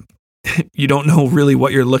you don't know really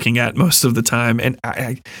what you're looking at most of the time, and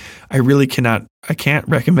I really can't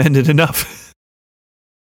recommend it enough.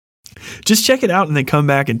 Just check it out and then come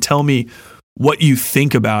back and tell me what you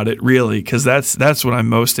think about it, really, because that's what I'm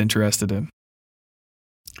most interested in.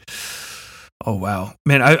 Oh, wow.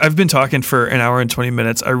 Man, I've been talking for an hour and 20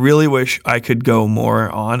 minutes. I really wish I could go more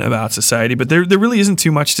on about Society, but there really isn't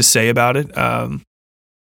too much to say about it.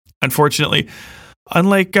 Unfortunately,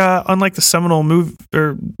 unlike the seminal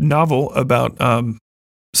novel about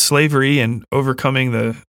slavery and overcoming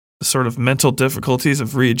the sort of mental difficulties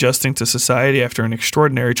of readjusting to society after an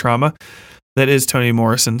extraordinary trauma that is Toni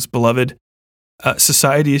Morrison's beloved,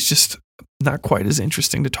 Society is just not quite as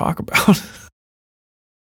interesting to talk about.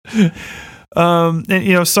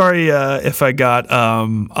 And sorry if I got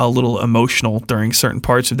a little emotional during certain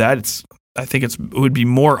parts of that. I think it would be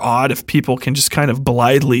more odd if people can just kind of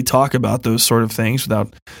blithely talk about those sort of things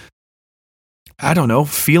without, I don't know,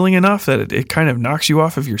 feeling enough that it kind of knocks you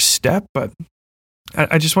off of your step. But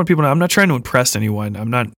I just want people to know I'm not trying to impress anyone. I'm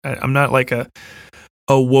not like a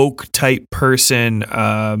woke type person.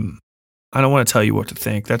 I don't want to tell you what to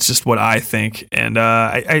think. That's just what I think. And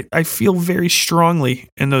I feel very strongly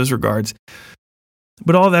in those regards.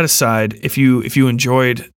 But all that aside, if you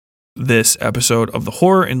enjoyed this episode of the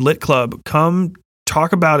Horror and Lit Club, come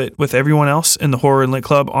talk about it with everyone else in the Horror and Lit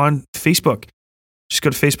Club on Facebook. Just go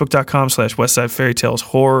to facebook.com/WestsideFairyTales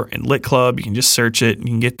Horror and Lit Club. You can just search it and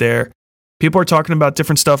you can get there. People are talking about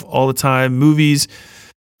different stuff all the time. Movies,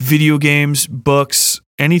 video games, books,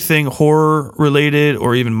 anything horror related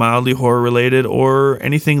or even mildly horror related or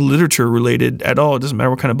anything literature related at all. It doesn't matter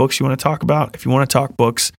what kind of books you want to talk about. If you want to talk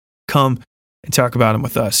books, come and talk about them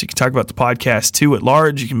with us. You can talk about the podcast too at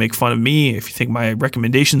large. You can make fun of me if you think my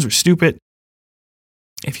recommendations are stupid.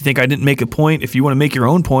 If you think I didn't make a point, if you want to make your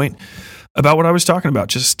own point about what I was talking about,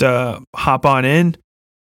 just hop on in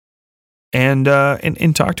and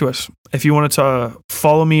talk to us. If you want to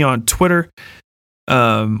follow me on Twitter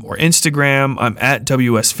or Instagram, I'm at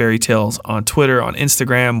WS Fairytales on Twitter, on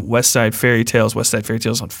Instagram, Westside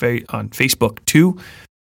Fairytales on Facebook too.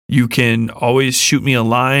 You can always shoot me a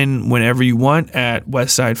line whenever you want at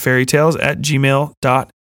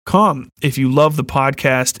westsidefairytales@gmail.com. If you love the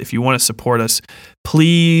podcast, if you want to support us,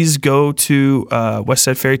 please go to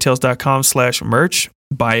westsidefairytales.com/merch.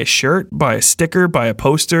 Buy a shirt, buy a sticker, buy a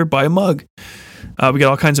poster, buy a mug. We got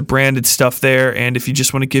all kinds of branded stuff there. And if you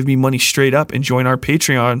just want to give me money straight up and join our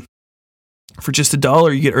Patreon, for just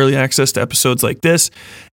 $1, you get early access to episodes like this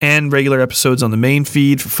and regular episodes on the main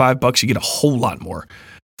feed. For $5, you get a whole lot more.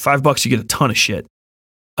 $5, you get a ton of shit.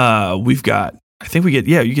 You get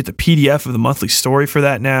the PDF of the monthly story for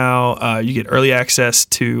that now. You get early access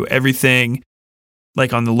to everything.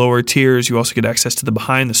 Like on the lower tiers, you also get access to the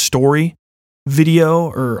behind the story video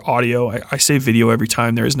or audio. I say video every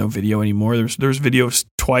time. There is no video anymore. There's videos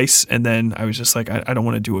twice, and then I was just like, I don't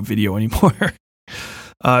want to do a video anymore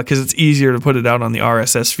because it's easier to put it out on the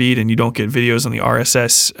RSS feed, and you don't get videos on the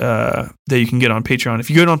RSS that you can get on Patreon. If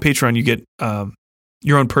you go on Patreon, you get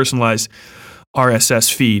your own personalized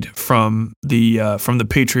RSS feed from the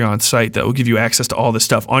Patreon site that will give you access to all this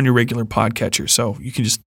stuff on your regular podcatcher. So you can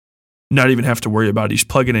just not even have to worry about it. You just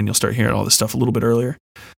plug it in, you'll start hearing all this stuff a little bit earlier.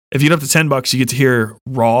 If you get up to $10, you get to hear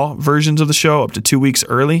raw versions of the show up to 2 weeks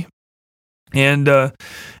early. And at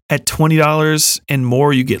 $20 and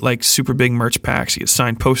more, you get like super big merch packs. You get a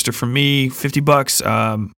signed poster from me, $50.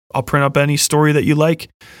 I'll print up any story that you like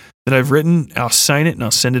that I've written. I'll sign it and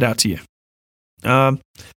I'll send it out to you.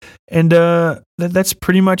 That's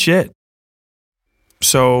pretty much it.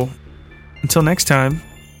 So until next time,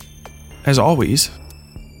 as always,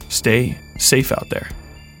 stay safe out there.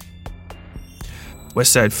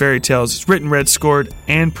 Westside Fairytales is written, read, scored,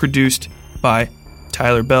 and produced by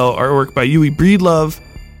Tyler Bell. Artwork by Yui Breedlove.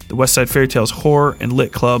 The Westside Fairytales Horror and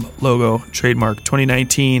Lit Club logo, trademark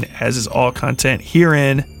 2019, as is all content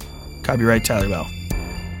herein. Copyright Tyler Bell.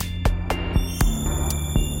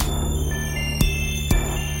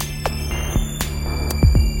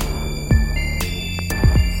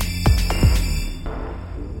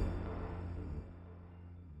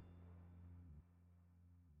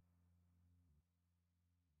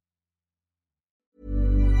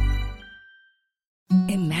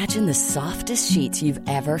 imagine the softest sheets you've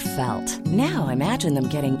ever felt. Now imagine them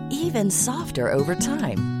getting even softer over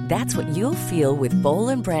time. That's what you'll feel with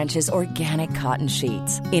Boll & Branch's organic cotton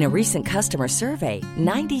sheets. In a recent customer survey,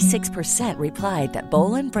 96% replied that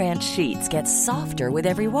Boll & Branch sheets get softer with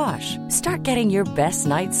every wash. Start getting your best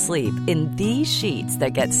night's sleep in these sheets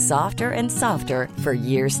that get softer and softer for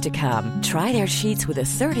years to come. Try their sheets with a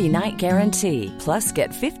 30-night guarantee. Plus, get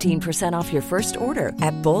 15% off your first order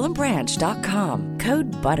at bollandbranch.com.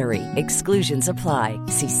 Code BUTTERY. Exclusions apply.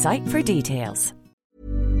 See site for details.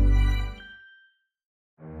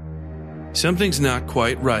 Something's not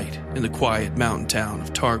quite right in the quiet mountain town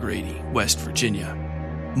of Targrady, West Virginia.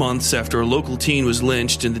 Months after a local teen was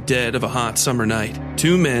lynched in the dead of a hot summer night,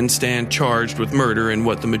 two men stand charged with murder in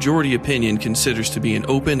what the majority opinion considers to be an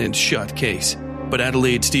open and shut case. But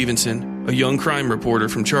Adelaide Stevenson, a young crime reporter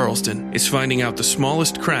from Charleston, is finding out the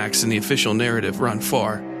smallest cracks in the official narrative run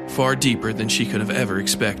far, far deeper than she could have ever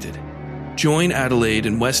expected. Join Adelaide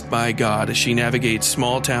in West by God as she navigates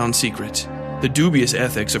small-town secrets, the dubious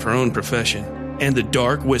ethics of her own profession, and the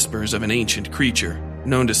dark whispers of an ancient creature,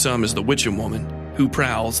 known to some as the Witchem Woman, who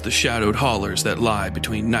prowls the shadowed hollers that lie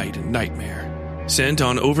between night and nightmare. Sent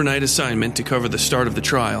on overnight assignment to cover the start of the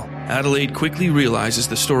trial, Adelaide quickly realizes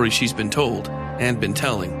the story she's been told, and been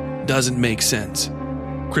telling, doesn't make sense.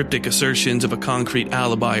 Cryptic assertions of a concrete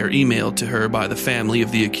alibi are emailed to her by the family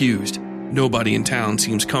of the accused. Nobody in town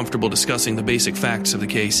seems comfortable discussing the basic facts of the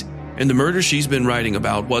case, and the murder she's been writing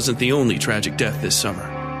about wasn't the only tragic death this summer.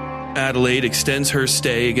 Adelaide extends her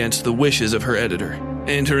stay against the wishes of her editor,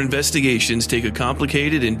 and her investigations take a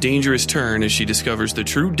complicated and dangerous turn as she discovers the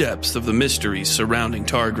true depths of the mysteries surrounding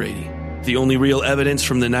Targrady. The only real evidence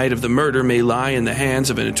from the night of the murder may lie in the hands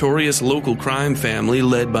of a notorious local crime family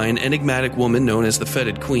led by an enigmatic woman known as the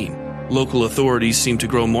Fetid Queen. Local authorities seem to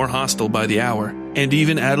grow more hostile by the hour, and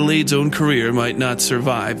even Adelaide's own career might not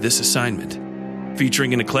survive this assignment.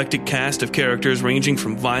 Featuring an eclectic cast of characters ranging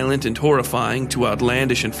from violent and horrifying to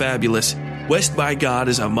outlandish and fabulous, West by God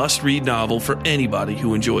is a must-read novel for anybody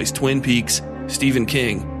who enjoys Twin Peaks, Stephen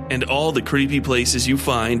King, and all the creepy places you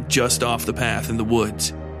find just off the path in the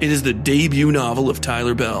woods. It is the debut novel of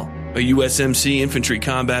Tyler Bell, a USMC infantry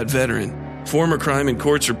combat veteran, former crime and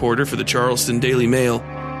courts reporter for the Charleston Daily Mail,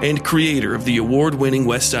 and creator of the award-winning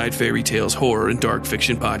Westside Fairy Tales horror and dark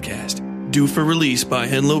fiction podcast. Due for release by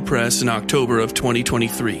Henlow Press in October of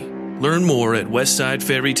 2023. Learn more at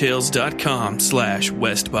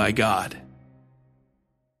westsidefairytales.com/westbygod.